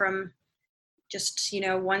started from just,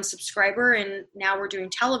 one subscriber, and now we're doing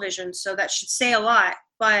television. So that should say a lot,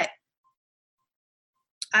 but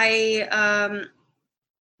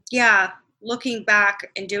looking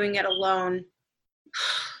back and doing it alone,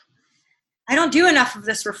 I don't do enough of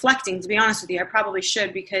this reflecting, to be honest with you. I probably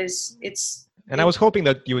should, because I was hoping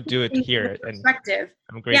that you would do it here. Perspective.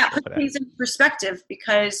 And I'm grateful for put that. things in perspective,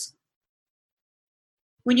 because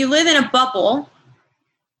when you live in a bubble,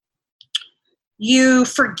 you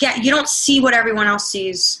forget, you don't see what everyone else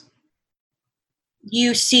sees.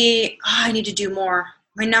 You see, I need to do more.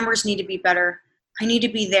 My numbers need to be better. I need to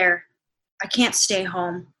be there. I can't stay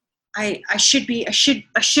home. I should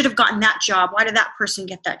have gotten that job. Why did that person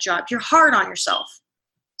get that job? You're hard on yourself.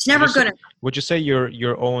 It's never good enough. Would you say you're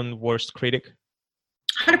your own worst critic?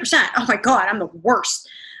 100%. Oh my God, I'm the worst.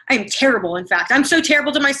 I am terrible. In fact, I'm so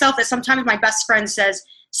terrible to myself that sometimes my best friend says,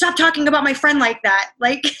 stop talking about my friend like that.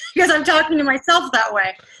 Like, because I'm talking to myself that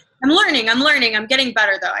way. I'm learning. I'm getting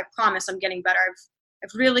better though. I promise I'm getting better.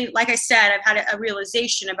 I've really, like I said, I've had a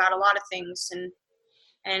realization about a lot of things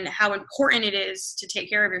and how important it is to take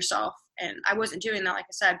care of yourself. And I wasn't doing that, like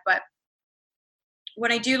I said. But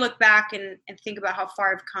when I do look back and think about how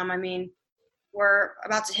far I've come, I mean, we're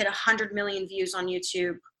about to hit 100 million views on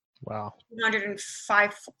YouTube. Wow. 4,000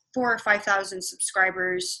 or 5,000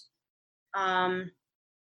 subscribers. I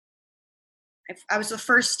was the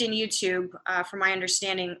first in YouTube, from my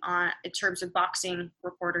understanding, in terms of boxing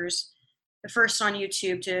reporters, the first on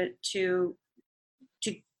YouTube to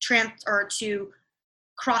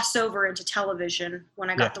cross over into television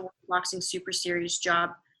when I got the World Boxing Super Series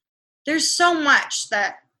job. There's so much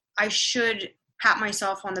that I should pat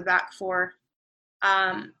myself on the back for.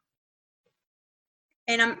 And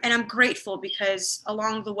I'm grateful, because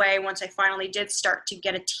along the way, once I finally did start to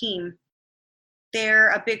get a team, they're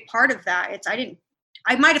a big part of that.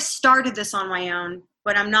 I might have started this on my own,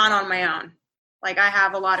 but I'm not on my own. Like, I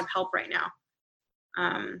have a lot of help right now.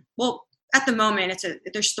 Well, at the moment,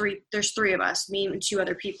 there's three of us, me and two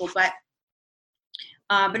other people, but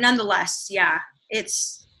nonetheless, yeah,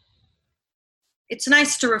 it's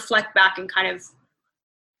nice to reflect back and kind of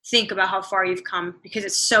think about how far you've come, because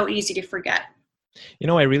it's so easy to forget.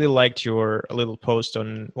 I really liked your little post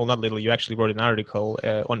not little, you actually wrote an article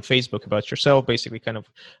on Facebook about yourself, basically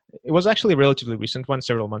it was actually a relatively recent one,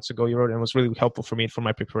 several months ago you wrote, and it was really helpful for me for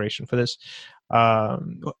my preparation for this.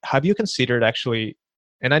 Have you considered actually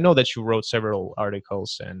and I know that you wrote several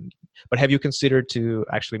articles, but have you considered to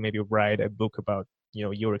actually maybe write a book about,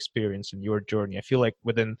 your experience and your journey? I feel like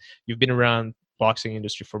you've been around boxing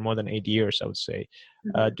industry for more than 8 years, I would say.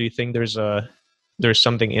 Do you think there's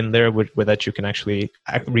something in there with that you can actually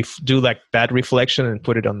do like that reflection and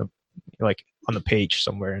put it on the page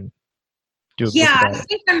somewhere and do a book about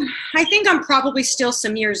it? I think I'm probably still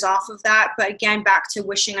some years off of that, but again, back to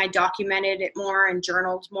wishing I documented it more and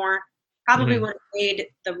journaled more. Probably would have made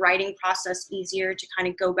the writing process easier to kind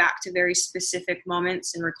of go back to very specific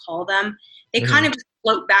moments and recall them. They kind of just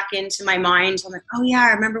float back into my mind. I'm like, oh yeah,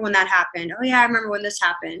 I remember when that happened. Oh yeah, I remember when this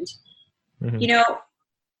happened.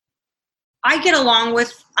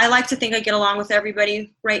 I like to think I get along with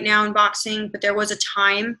everybody right now in boxing, but there was a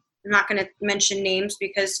time, I'm not going to mention names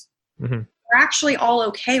because we're actually all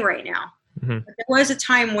okay right now. But there was a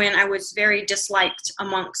time when I was very disliked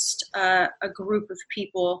amongst a group of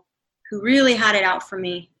people who really had it out for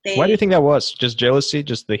me. Why do you think that was? Just jealousy?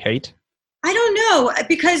 Just the hate? I don't know,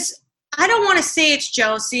 because I don't want to say it's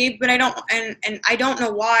jealousy, but I don't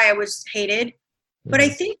know why I was hated. But I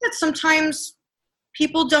think that sometimes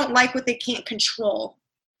people don't like what they can't control.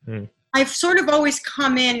 I've sort of always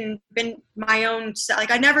come in and been my own self.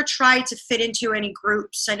 Like I never tried to fit into any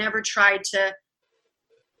groups. I never tried to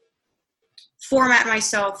format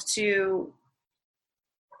myself to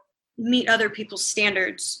meet other people's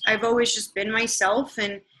standards. I've always just been myself,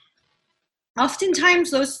 and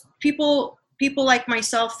oftentimes those people like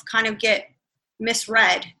myself kind of get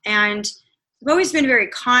misread. And I've always been very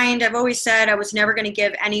kind. I've always said I was never going to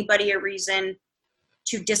give anybody a reason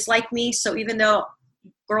to dislike me. So even though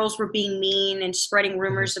girls were being mean and spreading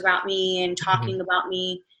rumors about me and talking about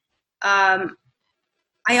me, I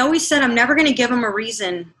always said I'm never going to give them a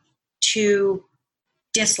reason to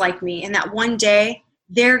dislike me, and that one day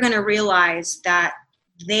they're going to realize that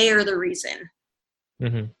they are the reason.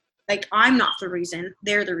 Like I'm not the reason,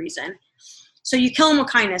 they're the reason. So you kill them with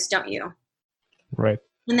kindness, don't you? Right.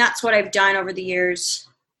 And that's what I've done over the years.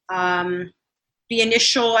 The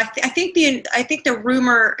initial, I think the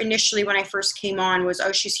rumor initially when I first came on was,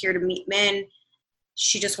 oh, she's here to meet men.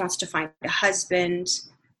 She just wants to find a husband.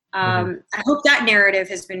 I hope that narrative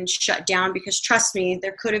has been shut down, because trust me,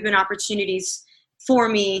 there could have been opportunities for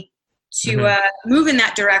me to move in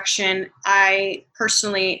that direction. I'm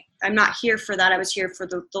not here for that. I was here for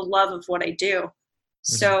the love of what I do.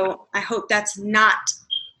 So I hope that's not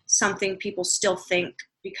something people still think,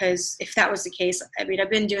 because if that was the case, I mean, I've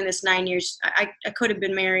been doing this 9 years. I could have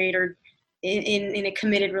been married or in a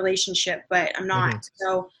committed relationship, but I'm not.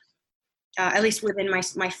 So at least within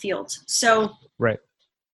my field. So right.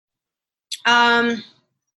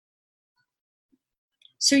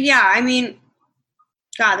 So yeah, I mean,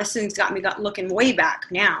 God, this thing's got me looking way back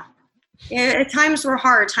now. Times were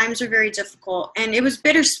hard. Times were very difficult, and it was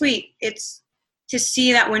bittersweet. It's to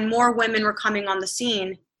see that when more women were coming on the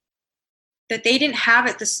scene, that they didn't have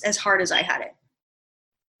it as hard as I had it.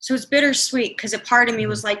 So it's bittersweet, because a part of me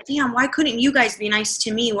was like, damn, why couldn't you guys be nice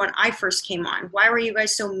to me when I first came on? Why were you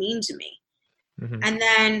guys so mean to me? And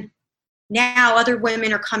then now other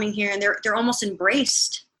women are coming here and they're almost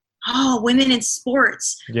embraced. Oh, women in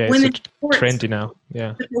sports. Yeah, women it's trendy now.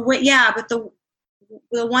 Yeah. But the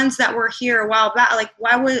ones that were here a while back, like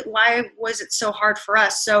why was it so hard for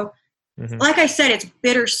us? So like I said, it's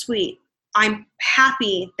bittersweet. I'm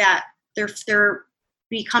happy that they're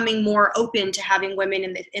becoming more open to having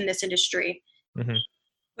women in this industry.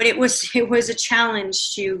 But it was a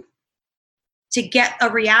challenge to get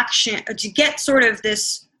a reaction, to get sort of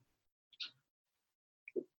this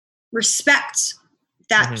respect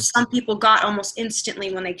that some people got almost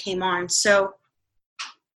instantly when they came on. So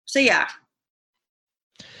yeah.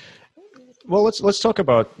 Well, let's talk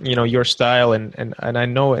about your style, and I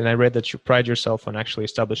know, and I read that you pride yourself on actually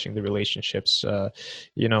establishing the relationships,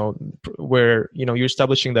 where you're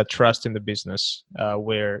establishing that trust in the business,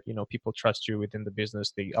 where people trust you within the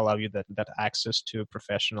business. They allow you that access to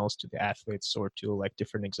professionals, to the athletes, or to like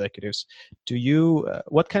different executives. Do you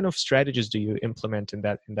what kind of strategies do you implement in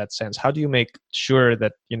that sense? How do you make sure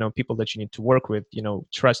that people that you need to work with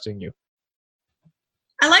trusting you?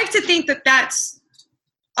 I like to think that that's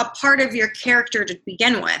a part of your character to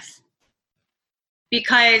begin with,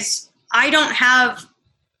 because I don't have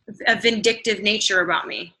a vindictive nature about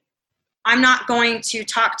me. I'm not going to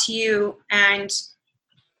talk to you and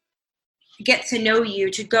get to know you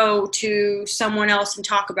to go to someone else and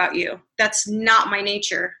talk about you. That's not my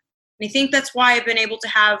nature. And I think that's why I've been able to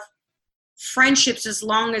have friendships as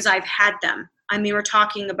long as I've had them. I mean, we're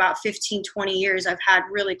talking about 15, 20 years. I've had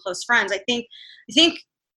really close friends. I think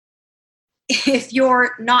if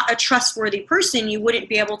you're not a trustworthy person, you wouldn't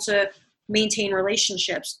be able to maintain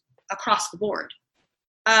relationships across the board.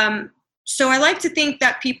 So I like to think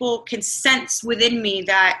that people can sense within me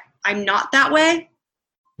that I'm not that way.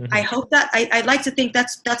 Mm-hmm. I hope that I'd like to think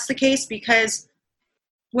that's the case, because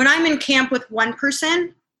when I'm in camp with one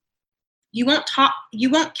person, you won't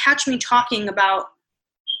catch me talking about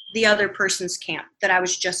the other person's camp that I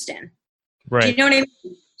was just in. Right. Do you know what I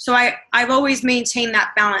mean? So I've always maintained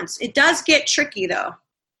that balance. It does get tricky though.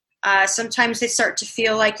 Sometimes they start to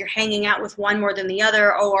feel like you're hanging out with one more than the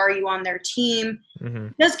other. Oh, are you on their team? Mm-hmm.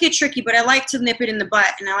 It does get tricky, but I like to nip it in the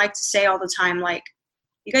butt. And I like to say all the time, like,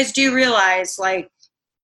 you guys do realize, like,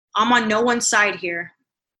 I'm on no one's side here.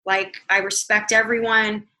 Like, I respect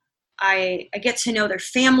everyone. I get to know their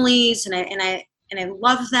families, and I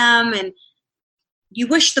love them, and you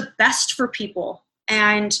wish the best for people.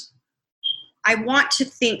 And I want to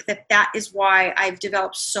think that is why I've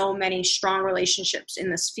developed so many strong relationships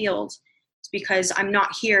in this field. It's because I'm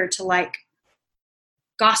not here to, like,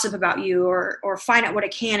 gossip about you or find out what I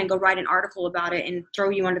can and go write an article about it and throw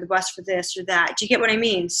you under the bus for this or that. Do you get what I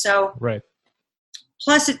mean? So, right.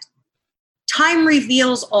 Plus, time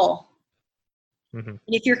reveals all. Mm-hmm. And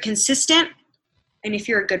if you're consistent, and if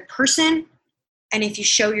you're a good person, and if you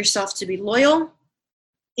show yourself to be loyal,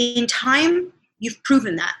 in time, you've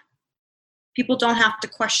proven that. People don't have to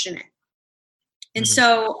question it. And mm-hmm.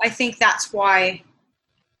 so I think that's why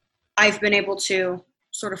I've been able to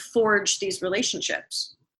sort of forge these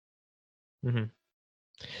relationships. Mm-hmm.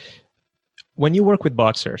 When you work with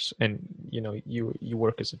boxers, and you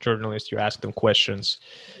work as a journalist, you ask them questions.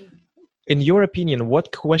 In your opinion,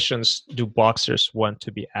 what questions do boxers want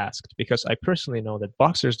to be asked? Because I personally know that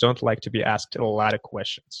boxers don't like to be asked a lot of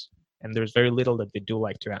questions, and there's very little that they do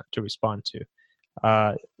like to respond to.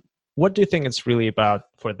 What do you think it's really about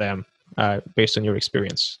for them, based on your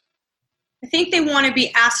experience? I think they want to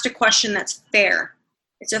be asked a question that's fair.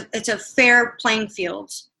 It's a fair playing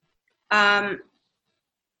field.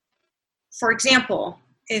 For example,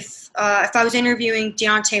 if I was interviewing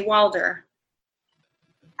Deontay Wilder,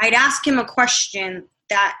 I'd ask him a question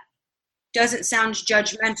that doesn't sound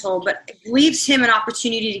judgmental, but leaves him an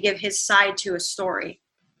opportunity to give his side to a story.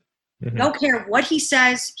 Mm-hmm. Don't care what he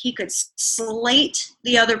says. He could slate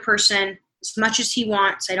the other person as much as he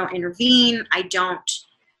wants. I don't intervene. I don't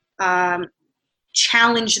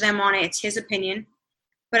challenge them on it. It's his opinion.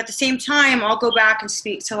 But at the same time, I'll go back and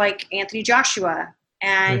speak to, like, Anthony Joshua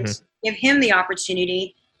and mm-hmm. give him the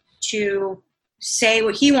opportunity to say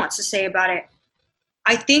what he wants to say about it.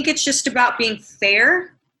 I think it's just about being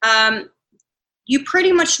fair. You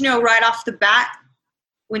pretty much know right off the bat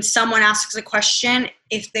when someone asks a question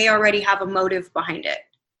if they already have a motive behind it.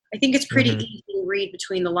 I think it's pretty mm-hmm. easy to read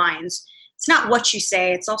between the lines. It's not what you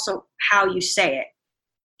say, it's also how you say it.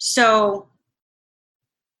 So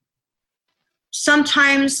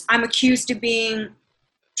sometimes I'm accused of being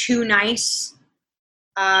too nice.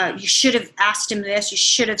 You should have asked him this. You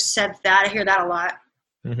should have said that. I hear that a lot.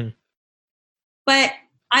 Mm-hmm. But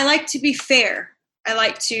I like to be fair. I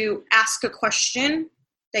like to ask a question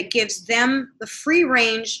that gives them the free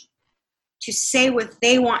range to say what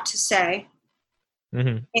they want to say.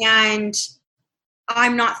 Mm-hmm. And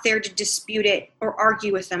I'm not there to dispute it or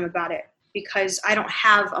argue with them about it because I don't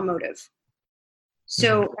have a motive.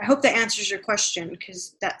 So mm-hmm. I hope that answers your question,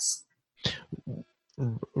 because that's...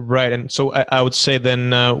 Right. And so I would say then,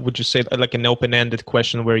 would you say like an open-ended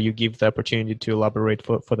question where you give the opportunity to elaborate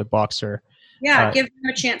for the boxer? Yeah, give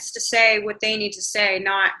them a chance to say what they need to say,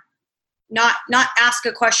 not ask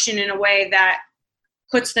a question in a way that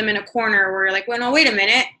puts them in a corner where you're like, well, no, wait a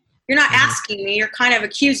minute. You're not mm-hmm. asking me. You're kind of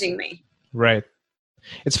accusing me. Right.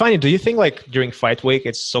 It's funny. Do you think, like, during fight week,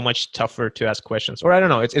 it's so much tougher to ask questions? Or I don't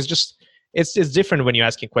know. It's different when you're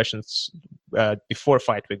asking questions before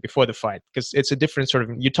fight week, before the fight, because it's a different sort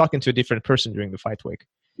of, you're talking to a different person during the fight week.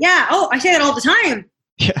 Yeah. Oh, I say that all the time.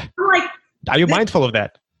 Yeah. I'm like, are you mindful of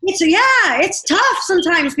that? It's tough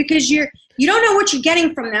sometimes because you don't know what you're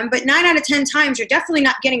getting from them, but 9 out of 10 times you're definitely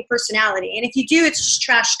not getting personality. And if you do, it's just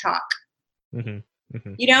trash talk. Mm-hmm.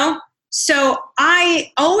 Mm-hmm. You know? So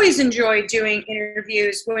I always enjoy doing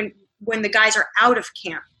interviews when the guys are out of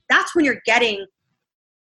camp. That's when you're getting,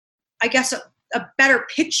 I guess, a better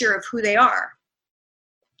picture of who they are.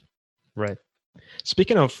 Right.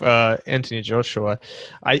 Speaking of Anthony Joshua,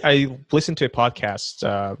 I listened to a podcast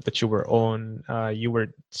that you were on. You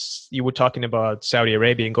were talking about Saudi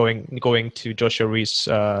Arabia and going to Joshua Reis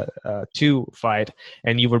 2 fight,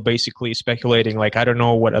 and you were basically speculating, like, I don't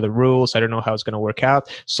know what are the rules, I don't know how it's going to work out.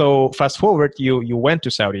 So fast forward, you went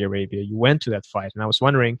to Saudi Arabia, you went to that fight, and I was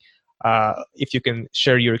wondering if you can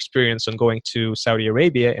share your experience on going to Saudi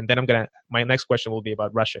Arabia, and then my next question will be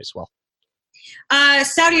about Russia as well.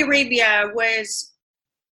 Saudi Arabia was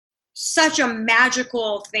such a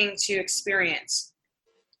magical thing to experience.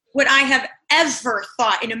 Would I have ever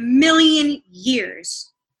thought in a million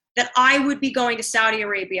years that I would be going to Saudi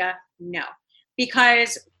Arabia? No.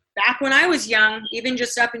 Because back when I was young, even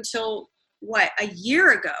just up until, a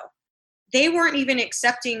year ago, they weren't even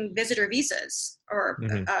accepting visitor visas or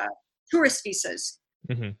tourist visas.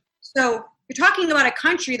 Mm-hmm. So you're talking about a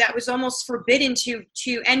country that was almost forbidden to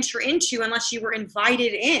enter into unless you were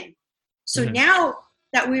invited in. So now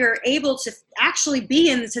that we are able to actually be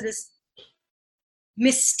into this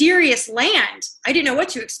mysterious land, I didn't know what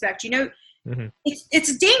to expect. It's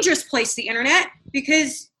a dangerous place, the internet,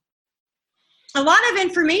 because a lot of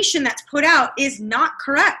information that's put out is not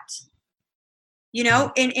correct. And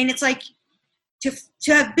it's like to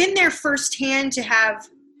have been there firsthand, to have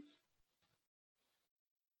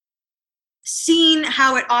seen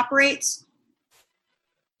how it operates.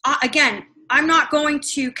 Again, I'm not going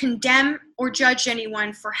to condemn or judge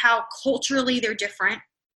anyone for how culturally they're different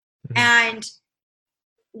and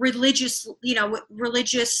religious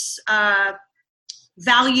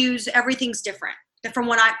values. Everything's different from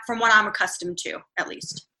what I'm accustomed to, at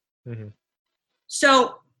least. Mm-hmm.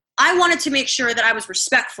 So I wanted to make sure that I was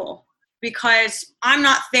respectful, because I'm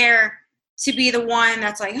not there to be the one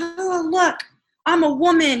that's like, oh, look, I'm a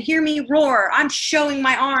woman, hear me roar, I'm showing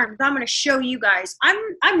my arms, I'm going to show you guys.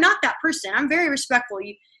 I'm not that person. I'm very respectful.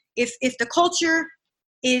 If the culture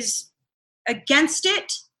is against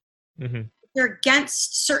it, they're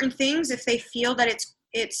against certain things, if they feel that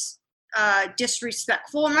it's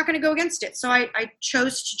disrespectful, I'm not going to go against it. So I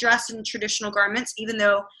chose to dress in traditional garments, even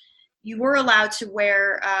though you were allowed to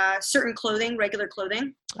wear certain clothing, regular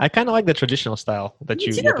clothing. I kind of like the traditional style that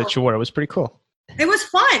you wore. It was pretty cool. It was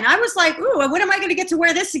fun. I was like, ooh, when am I going to get to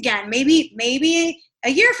wear this again? Maybe a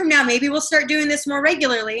year from now, maybe we'll start doing this more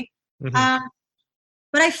regularly. Mm-hmm.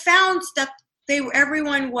 But I found that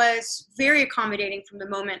everyone was very accommodating from the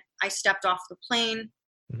moment I stepped off the plane.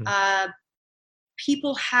 Mm-hmm.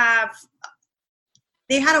 People had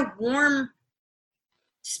a warm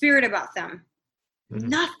spirit about them. Mm-hmm.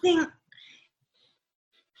 Nothing.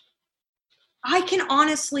 I can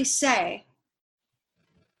honestly say,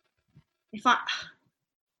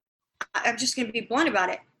 I'm just going to be blunt about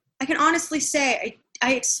it. I can honestly say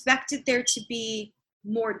I expected there to be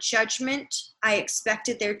more judgment. I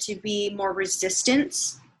expected there to be more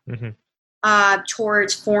resistance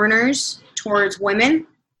towards foreigners, towards women,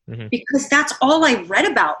 because that's all I read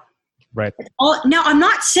about. Right. Now, I'm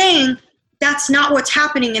not saying that's not what's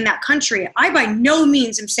happening in that country. I by no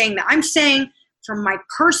means am saying that. I'm saying from my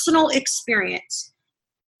personal experience,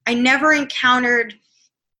 I never encountered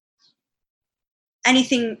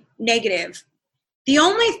anything negative. The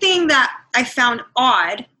only thing that I found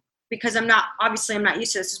odd, because I'm not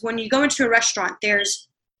used to this, is when you go into a restaurant, there's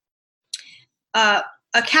a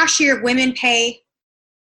cashier women pay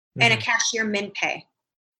and a cashier men pay.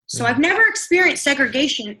 So I've never experienced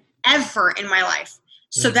segregation ever in my life.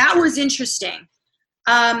 So that was interesting.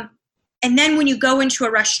 And then when you go into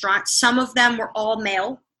a restaurant, some of them were all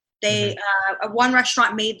male. One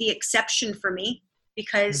restaurant made the exception for me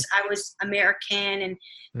because I was American, and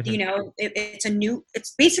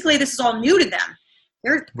it's basically, this is all new to them.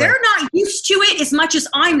 They're not used to it as much as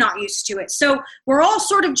I'm not used to it. So we're all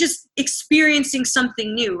sort of just experiencing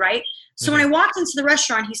something new, right? So when I walked into the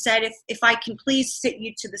restaurant, he said, if I can please sit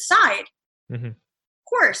you to the side. Of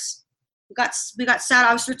course. We got sat,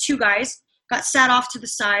 I was with two guys, got sat off to the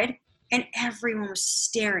side, and everyone was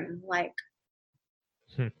staring like,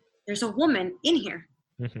 there's a woman in here.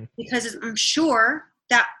 Because I'm sure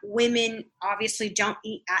that women obviously don't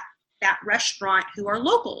eat at that restaurant who are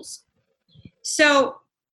locals. So,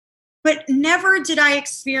 but never did I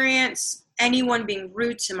experience anyone being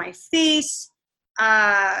rude to my face.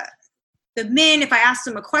 The men, if I asked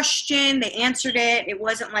them a question, they answered it. It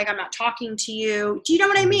wasn't like, I'm not talking to you. Do you know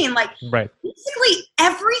what I mean? Like, basically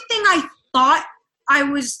everything I thought I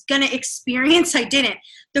was going to experience, I didn't.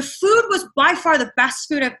 The food was by far the best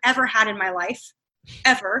food I've ever had in my life,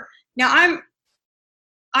 ever. Now,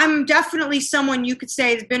 I'm definitely someone you could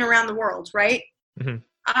say has been around the world, right?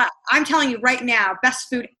 I'm telling you right now, best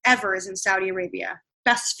food ever is in Saudi Arabia.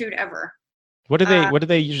 Best food ever. What do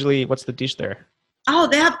they usually, what's the dish there? Oh,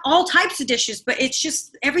 they have all types of dishes, but it's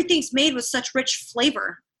just, everything's made with such rich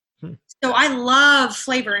flavor. So I love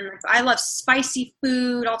flavor, and I love spicy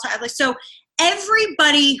food, all time. So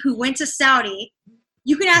everybody who went to Saudi,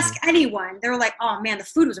 you can ask anyone, they were like, oh man, the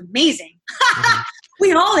food was amazing.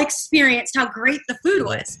 We all experienced how great the food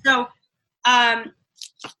was.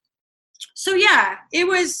 So yeah, it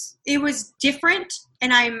was different,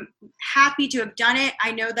 and I'm happy to have done it.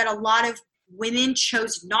 I know that a lot of women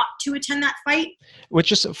chose not to attend that fight.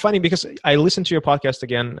 Which is funny because I listened to your podcast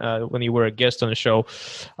again when you were a guest on the show.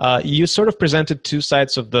 You sort of presented two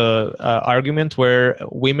sides of the argument where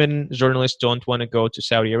women journalists don't want to go to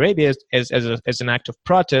Saudi Arabia as an act of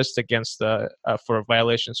protest against for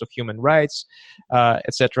violations of human rights,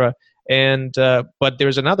 etc. And but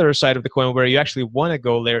there's another side of the coin where you actually want to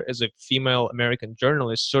go there as a female American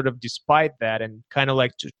journalist, sort of despite that, and kind of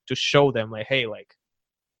like to show them like, hey, like,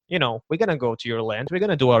 you know, we're gonna go to your land, we're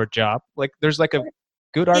gonna do our job. Like, there's like a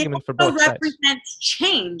good argument for both sides. It represents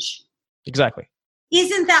change. Exactly.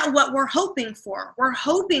 Isn't that what we're hoping for? We're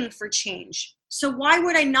hoping for change. So why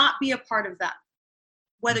would I not be a part of that?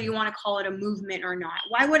 Whether you want to call it a movement or not.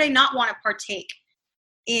 Why would I not want to partake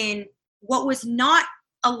in what was not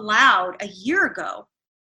allowed a year ago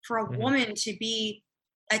for a woman to be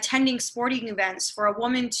attending sporting events, for a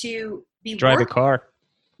woman to be drive a car?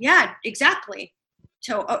 Yeah, exactly.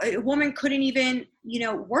 So a woman couldn't even,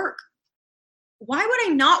 work. Why would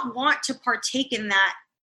I not want to partake in that,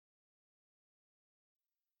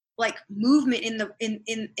 like, movement in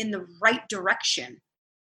the right direction?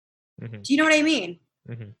 Do you know what I mean?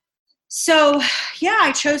 So, yeah,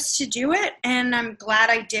 I chose to do it, and I'm glad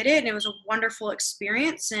I did it. And it was a wonderful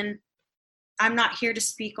experience. And I'm not here to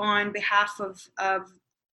speak on behalf of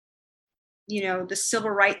the civil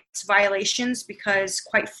rights violations, because,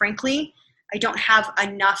 quite frankly, I don't have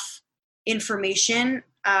enough information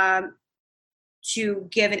to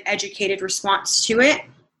give an educated response to it.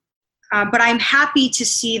 But I'm happy to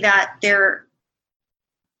see that there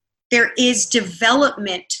is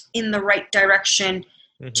development in the right direction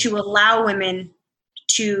to allow women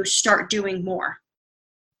to start doing more.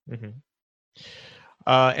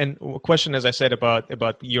 And a question, as I said,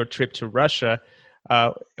 about your trip to Russia.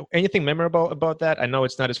 Anything memorable about that? I know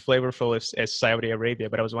it's not as flavorful as Saudi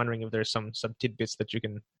Arabia, but I was wondering if there's some tidbits that you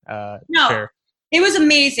can share. It was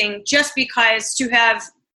amazing, just because to have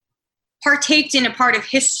partaked in a part of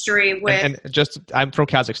history with... And just, I'm from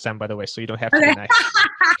Kazakhstan, by the way, so you don't have to be nice.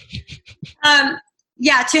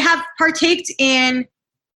 Yeah, to have partaked in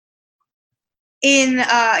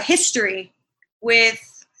history with,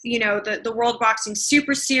 the World Boxing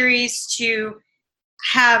Super Series, to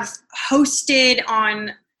have hosted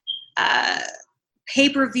on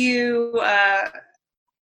pay-per-view.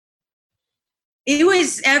 It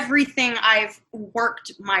was everything I've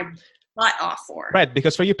worked my butt off for. Right,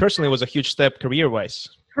 because for you personally, it was a huge step career-wise.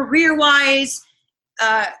 Career-wise,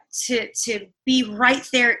 to be right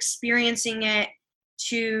there experiencing it,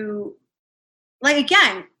 to, like,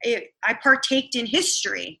 again, I partaked in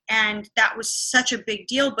history, and that was such a big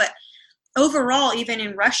deal. But overall, even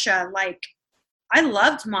in Russia, like, I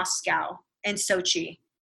loved Moscow and Sochi.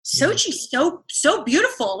 Sochi's so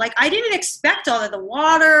beautiful. Like, I didn't expect all of the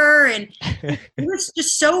water, and it was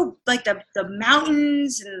just so, like, the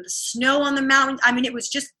mountains and the snow on the mountains. I mean, it was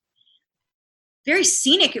just very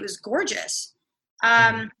scenic. It was gorgeous.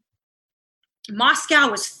 Moscow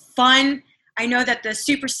was fun. I know that the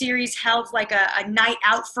Super Series held like a night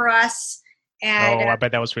out for us. And I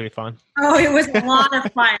bet that was really fun. Oh, it was a lot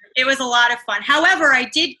of fun. It was a lot of fun. However,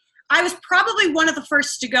 I was probably one of the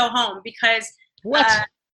first to go home, because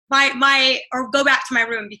or go back to my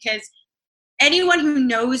room, because anyone who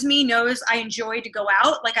knows me knows I enjoy to go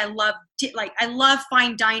out. Like, I love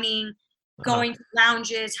fine dining, going to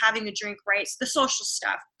lounges, having a drink, right? It's the social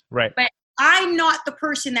stuff. Right. But I'm not the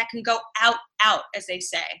person that can go out, as they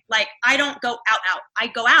say. Like, I don't go out. I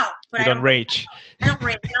go out, but I don't rage. I don't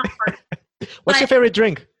rage. I don't party. What's your favorite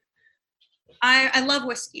drink? I love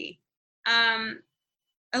whiskey. I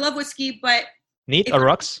love whiskey, but... Neat or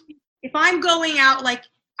rocks? If I'm going out, like,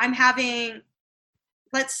 I'm having,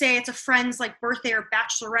 let's say it's a friend's, like, birthday or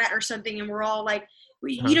bachelorette or something, and we're all like,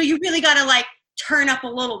 you really got to, like, turn up a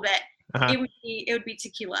little bit. It would be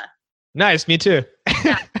tequila. Nice, me too.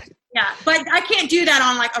 Yeah, but I can't do that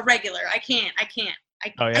on, like, a regular. I can't.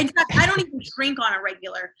 In fact, I don't even drink on a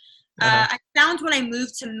regular. I found when I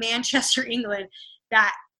moved to Manchester, England,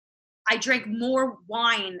 that I drank more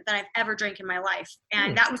wine than I've ever drank in my life.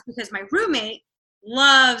 And that was because my roommate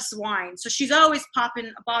loves wine. So she's always popping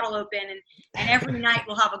a bottle open, and every night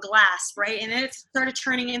we'll have a glass, right? And then it started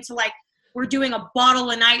turning into, like, we're doing a bottle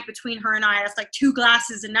a night between her and I. That's like 2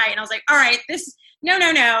 glasses a night. And I was like, all right,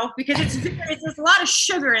 no, because there's a lot of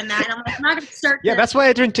sugar in that. And I'm like, I'm not going to start. Yeah, that's why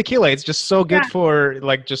I drink tequila. It's just so good for,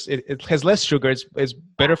 like, just, it has less sugar. It's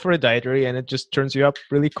better for a dietary, and it just turns you up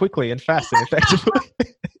really quickly and fast and effectively.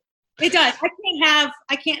 It does.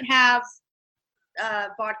 I can't have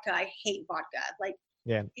vodka. I hate vodka. Like,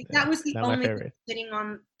 if that was the only thing sitting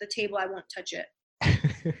on the table, I won't touch it.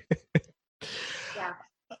 Yeah.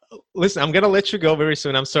 Listen, I'm gonna let you go very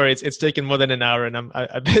soon. I'm sorry, it's taken more than an hour, and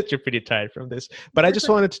I bet you're pretty tired from this. But I just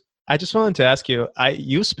wanted to ask you.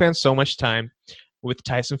 You spent so much time with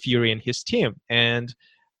Tyson Fury and his team, and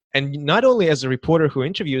not only as a reporter who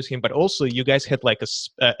interviews him, but also you guys had like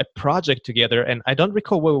a project together. And I don't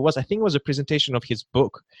recall what it was. I think it was a presentation of his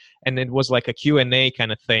book, and it was like a Q&A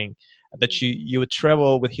kind of thing that you would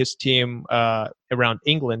travel with his team around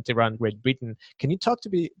England, around Great Britain. Can you talk to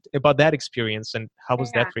me about that experience, and how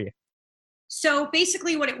was that for you? So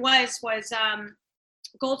basically what it was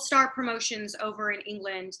Gold Star Promotions over in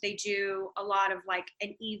England. They do a lot of like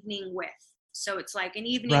an evening with. So it's like an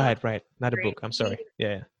evening. Right. Not a book. I'm sorry.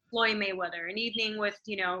 Yeah. Floyd Mayweather, an evening with,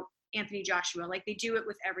 Anthony Joshua. Like they do it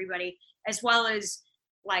with everybody, as well as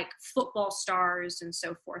like football stars and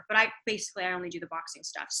so forth. But I only do the boxing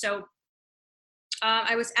stuff. So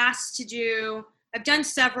I was asked to do, I've done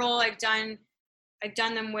several. I've done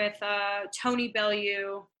them with Tony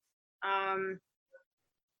Bellew.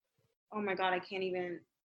 Oh my God, I can't even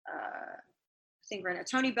think right now.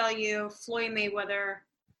 Tony Bellew, Floyd Mayweather,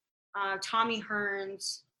 Tommy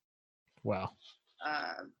Hearns. Wow.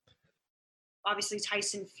 Obviously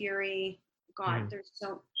Tyson Fury. God,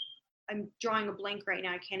 I'm drawing a blank right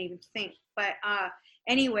now. I can't even think. But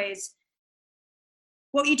anyways,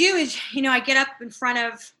 what you do is, I get up in front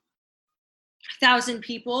of 1,000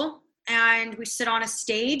 people and we sit on a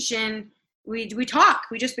stage and we talk.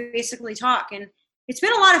 We just basically talk. And it's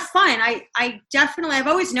been a lot of fun. I've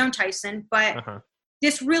always known Tyson, but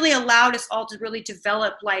this really allowed us all to really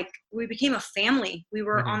develop, like we became a family. We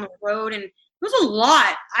were on the road and it was a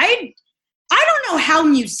lot. I don't know how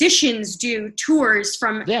musicians do tours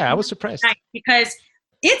from. Yeah, I was surprised. Because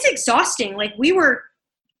it's exhausting. Like we were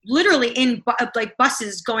literally in like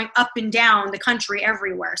buses going up and down the country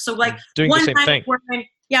everywhere. So like doing the same thing.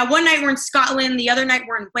 One night we're in Scotland, the other night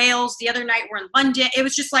we're in Wales, the other night we're in London. It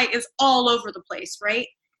was just like, it was all over the place, right?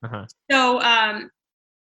 So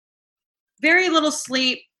very little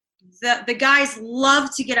sleep. The guys love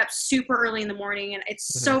to get up super early in the morning, and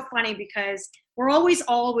it's so funny because we're always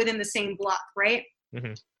all within the same block, right?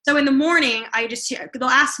 So in the morning, they'll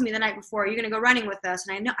ask me the night before, "Are you going to go running with us?"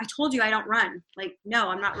 And I told you I don't run. Like, no,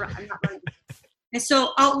 I'm not running. And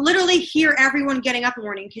so I'll literally hear everyone getting up in the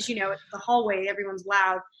morning because, the hallway, everyone's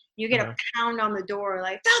loud. You get a pound on the door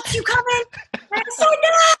like, "Phelps, you coming?" And I said,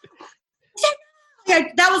 "No."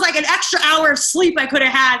 That was like an extra hour of sleep I could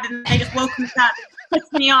have had, and they just woke me up,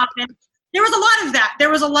 pissed me off. And there was a lot of that. There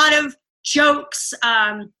was a lot of jokes.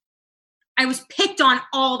 I was picked on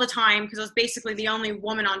all the time because I was basically the only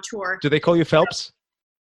woman on tour. Do they call you Phelps?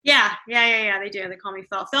 Yeah, they do. They call me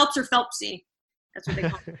Phelps or Phelpsy. That's what they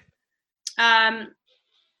call me. I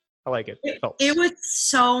like it. It was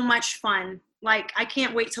so much fun. Like, I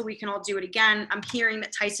can't wait till we can all do it again. I'm hearing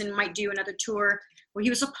that Tyson might do another tour. Well, he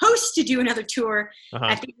was supposed to do another tour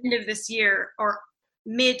at the end of this year or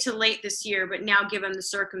mid to late this year, but now given the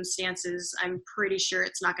circumstances, I'm pretty sure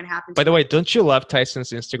it's not going to happen. By the way, don't you love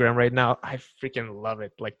Tyson's Instagram right now? I freaking love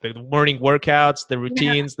it. Like the morning workouts, the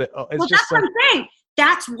routines. That's what I'm saying.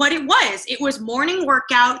 That's what it was. It was morning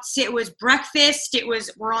workouts. It was breakfast. It was,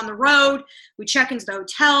 we're on the road. We check into the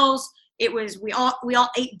hotels. It was, we all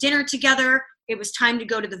ate dinner together. It was time to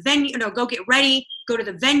go to the venue, go get ready, go to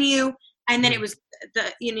the venue. And then it was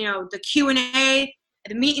the Q&A,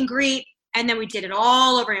 the meet and greet. And then we did it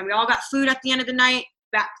all over again. We all got food at the end of the night.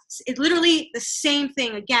 It literally the same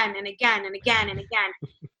thing again and again and again and again.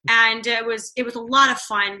 And it was a lot of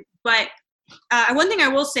fun. But one thing I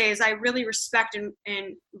will say is I really respect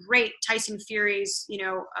and rate Tyson Fury's,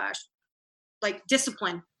 like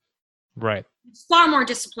discipline. Right. Far more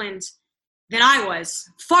disciplined than I was.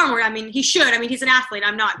 Far more. I mean, he should. I mean, he's an athlete.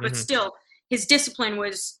 I'm not. But still, his discipline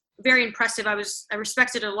was very impressive. I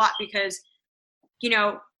respected it a lot because,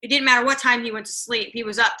 it didn't matter what time he went to sleep. He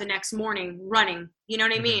was up the next morning running. You know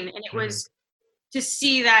what I mean? And it was to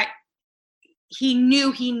see that he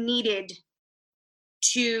knew he needed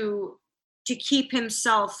to keep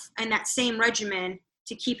himself in that same regimen,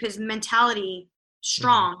 to keep his mentality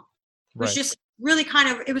strong. It was just really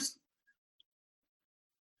it was,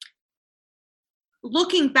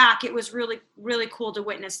 looking back, it was really, really cool to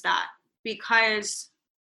witness that, because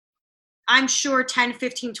I'm sure 10,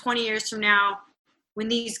 15, 20 years from now, when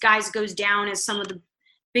these guys goes down as some of the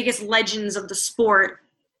biggest legends of the sport,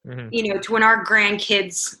 to when our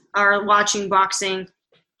grandkids are watching boxing,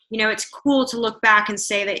 it's cool to look back and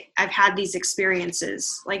say that I've had these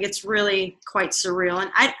experiences. Like, it's really quite surreal. And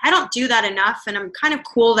I don't do that enough. And I'm kind of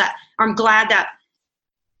I'm glad that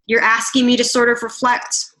you're asking me to sort of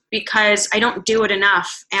reflect, because I don't do it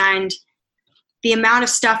enough. And the amount of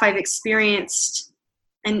stuff I've experienced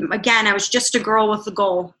And again, I was just a girl with a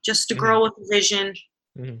goal, just a girl with a vision.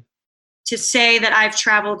 Mm-hmm. To say that I've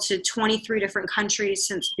traveled to 23 different countries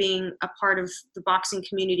since being a part of the boxing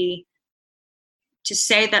community, to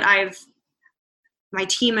say that my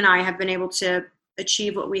team and I have been able to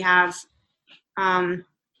achieve what we have.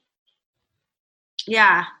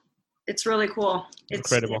 Yeah, it's really cool. It's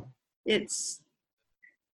incredible.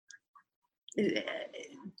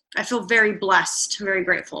 I feel very blessed, very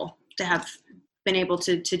grateful to have been able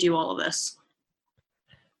to do all of this.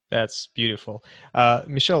 That's beautiful.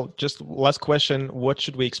 Michelle, just last question. What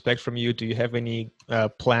should we expect from you? Do you have any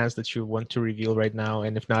plans that you want to reveal right now?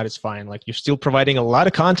 And if not, it's fine. Like, you're still providing a lot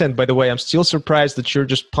of content, by the way. I'm still surprised that you're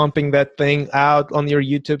just pumping that thing out on your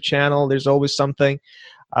YouTube channel. There's always something.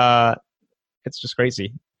 It's just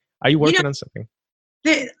crazy. Are you working on something?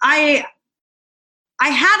 I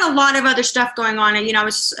had a lot of other stuff going on. And, I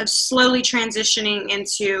was slowly transitioning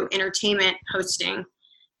into entertainment hosting.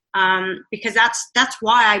 Because that's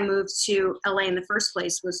why I moved to LA in the first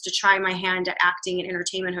place, was to try my hand at acting and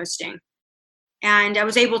entertainment hosting. And I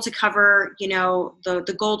was able to cover,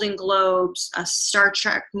 the Golden Globes, a Star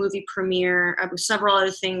Trek movie premiere, several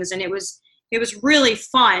other things. And it was really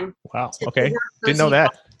fun. Wow. Okay. Didn't know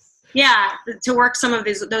that. Yeah. To work some of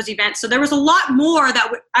those events. So there was a lot more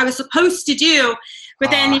that I was supposed to do,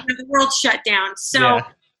 but then the world shut down. So,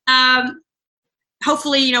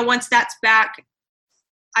 hopefully, once that's back,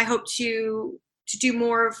 I hope to do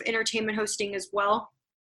more of entertainment hosting as well,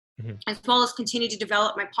 as well as continue to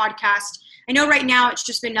develop my podcast. I know right now it's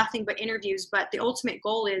just been nothing but interviews, but the ultimate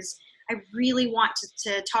goal is I really want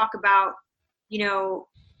to talk about,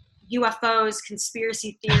 UFOs,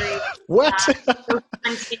 conspiracy theory. What?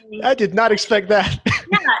 I did not expect that.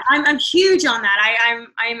 Yeah, I'm huge on that.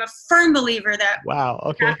 I'm a firm believer that we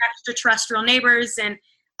have extraterrestrial neighbors, and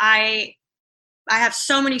I have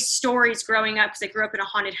so many stories growing up because I grew up in a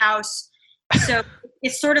haunted house. So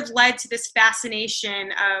it sort of led to this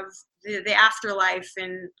fascination of the afterlife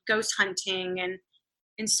and ghost hunting.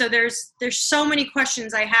 And so there's so many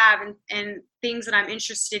questions I have and things that I'm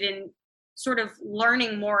interested in sort of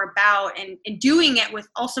learning more about and doing it with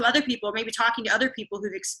also other people, maybe talking to other people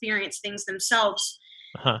who've experienced things themselves.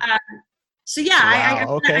 So yeah,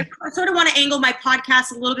 wow, I sort of want to angle my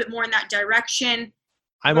podcast a little bit more in that direction.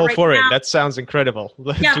 I'm all for it. That sounds incredible.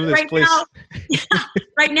 Let's do this, please.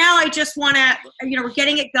 Right now, I just want to, we're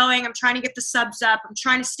getting it going. I'm trying to get the subs up. I'm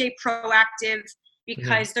trying to stay proactive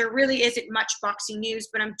because there really isn't much boxing news,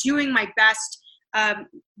 but I'm doing my best.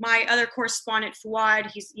 My other correspondent,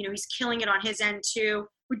 Fouad, he's killing it on his end too.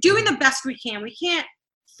 We're doing the best we can. We can't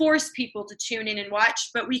force people to tune in and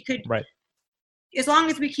watch, but we could, as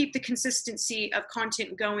long as we keep the consistency of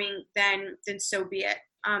content going, then so be it.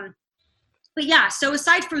 But yeah, so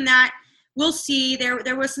aside from that, we'll see.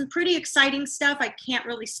 There was some pretty exciting stuff. I can't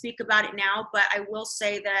really speak about it now, but I will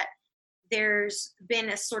say that there's been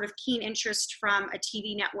a sort of keen interest from a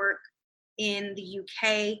TV network in the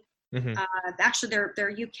UK. Actually,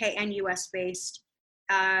 they're UK and US based,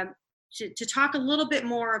 to talk a little bit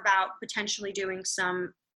more about potentially doing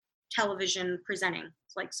some television presenting,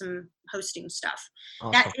 like some hosting stuff.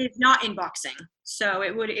 Awesome. That is not in boxing, so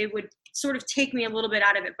it would sort of take me a little bit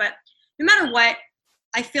out of it, but no matter what,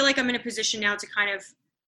 I feel like I'm in a position now to kind of,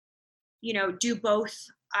 do both.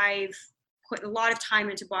 I've put a lot of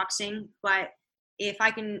time into boxing, but if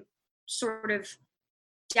I can sort of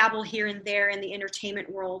dabble here and there in the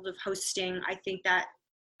entertainment world of hosting, I think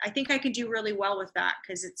I could do really well with that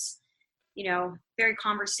because it's, very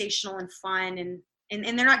conversational and fun, and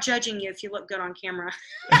they're not judging you if you look good on camera.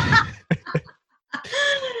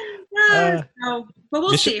 But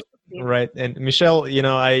we'll see. Right. And Michelle,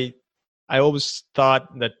 I always thought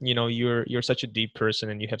that, you're such a deep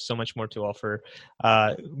person and you have so much more to offer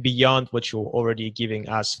beyond what you're already giving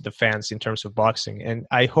us, the fans, in terms of boxing. And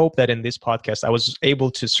I hope that in this podcast, I was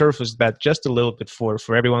able to surface that just a little bit for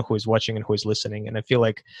everyone who is watching and who is listening. And I feel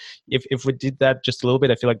like if we did that just a little bit,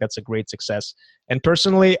 I feel like that's a great success. And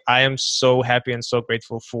personally, I am so happy and so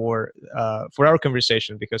grateful for our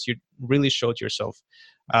conversation because you really showed yourself.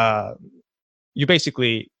 You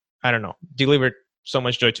basically, I don't know, delivered so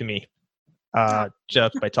much joy to me.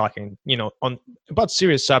 Just by talking, on about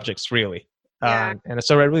serious subjects, really. And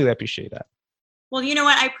so I really appreciate that. Well, you know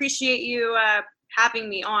what? I appreciate you having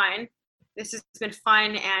me on. This has been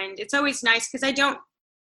fun, and it's always nice because I don't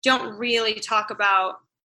really talk about,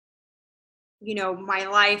 my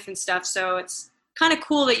life and stuff. So it's kind of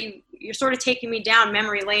cool that you're sort of taking me down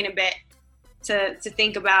memory lane a bit to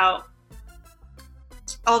think about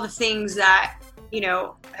all the things that,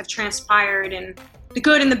 have transpired and the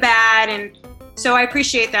good and the bad, and so I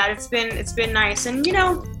appreciate that. It's been nice, and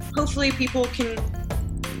hopefully people can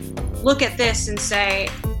look at this and say,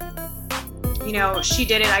 you know, she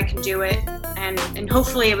did it, I can do it. And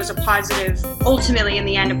hopefully it was a positive, ultimately in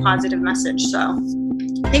the end, a positive message. So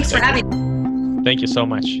thanks for having me. Thank you so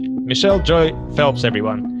much. Michelle Joy Phelps,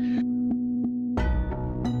 everyone.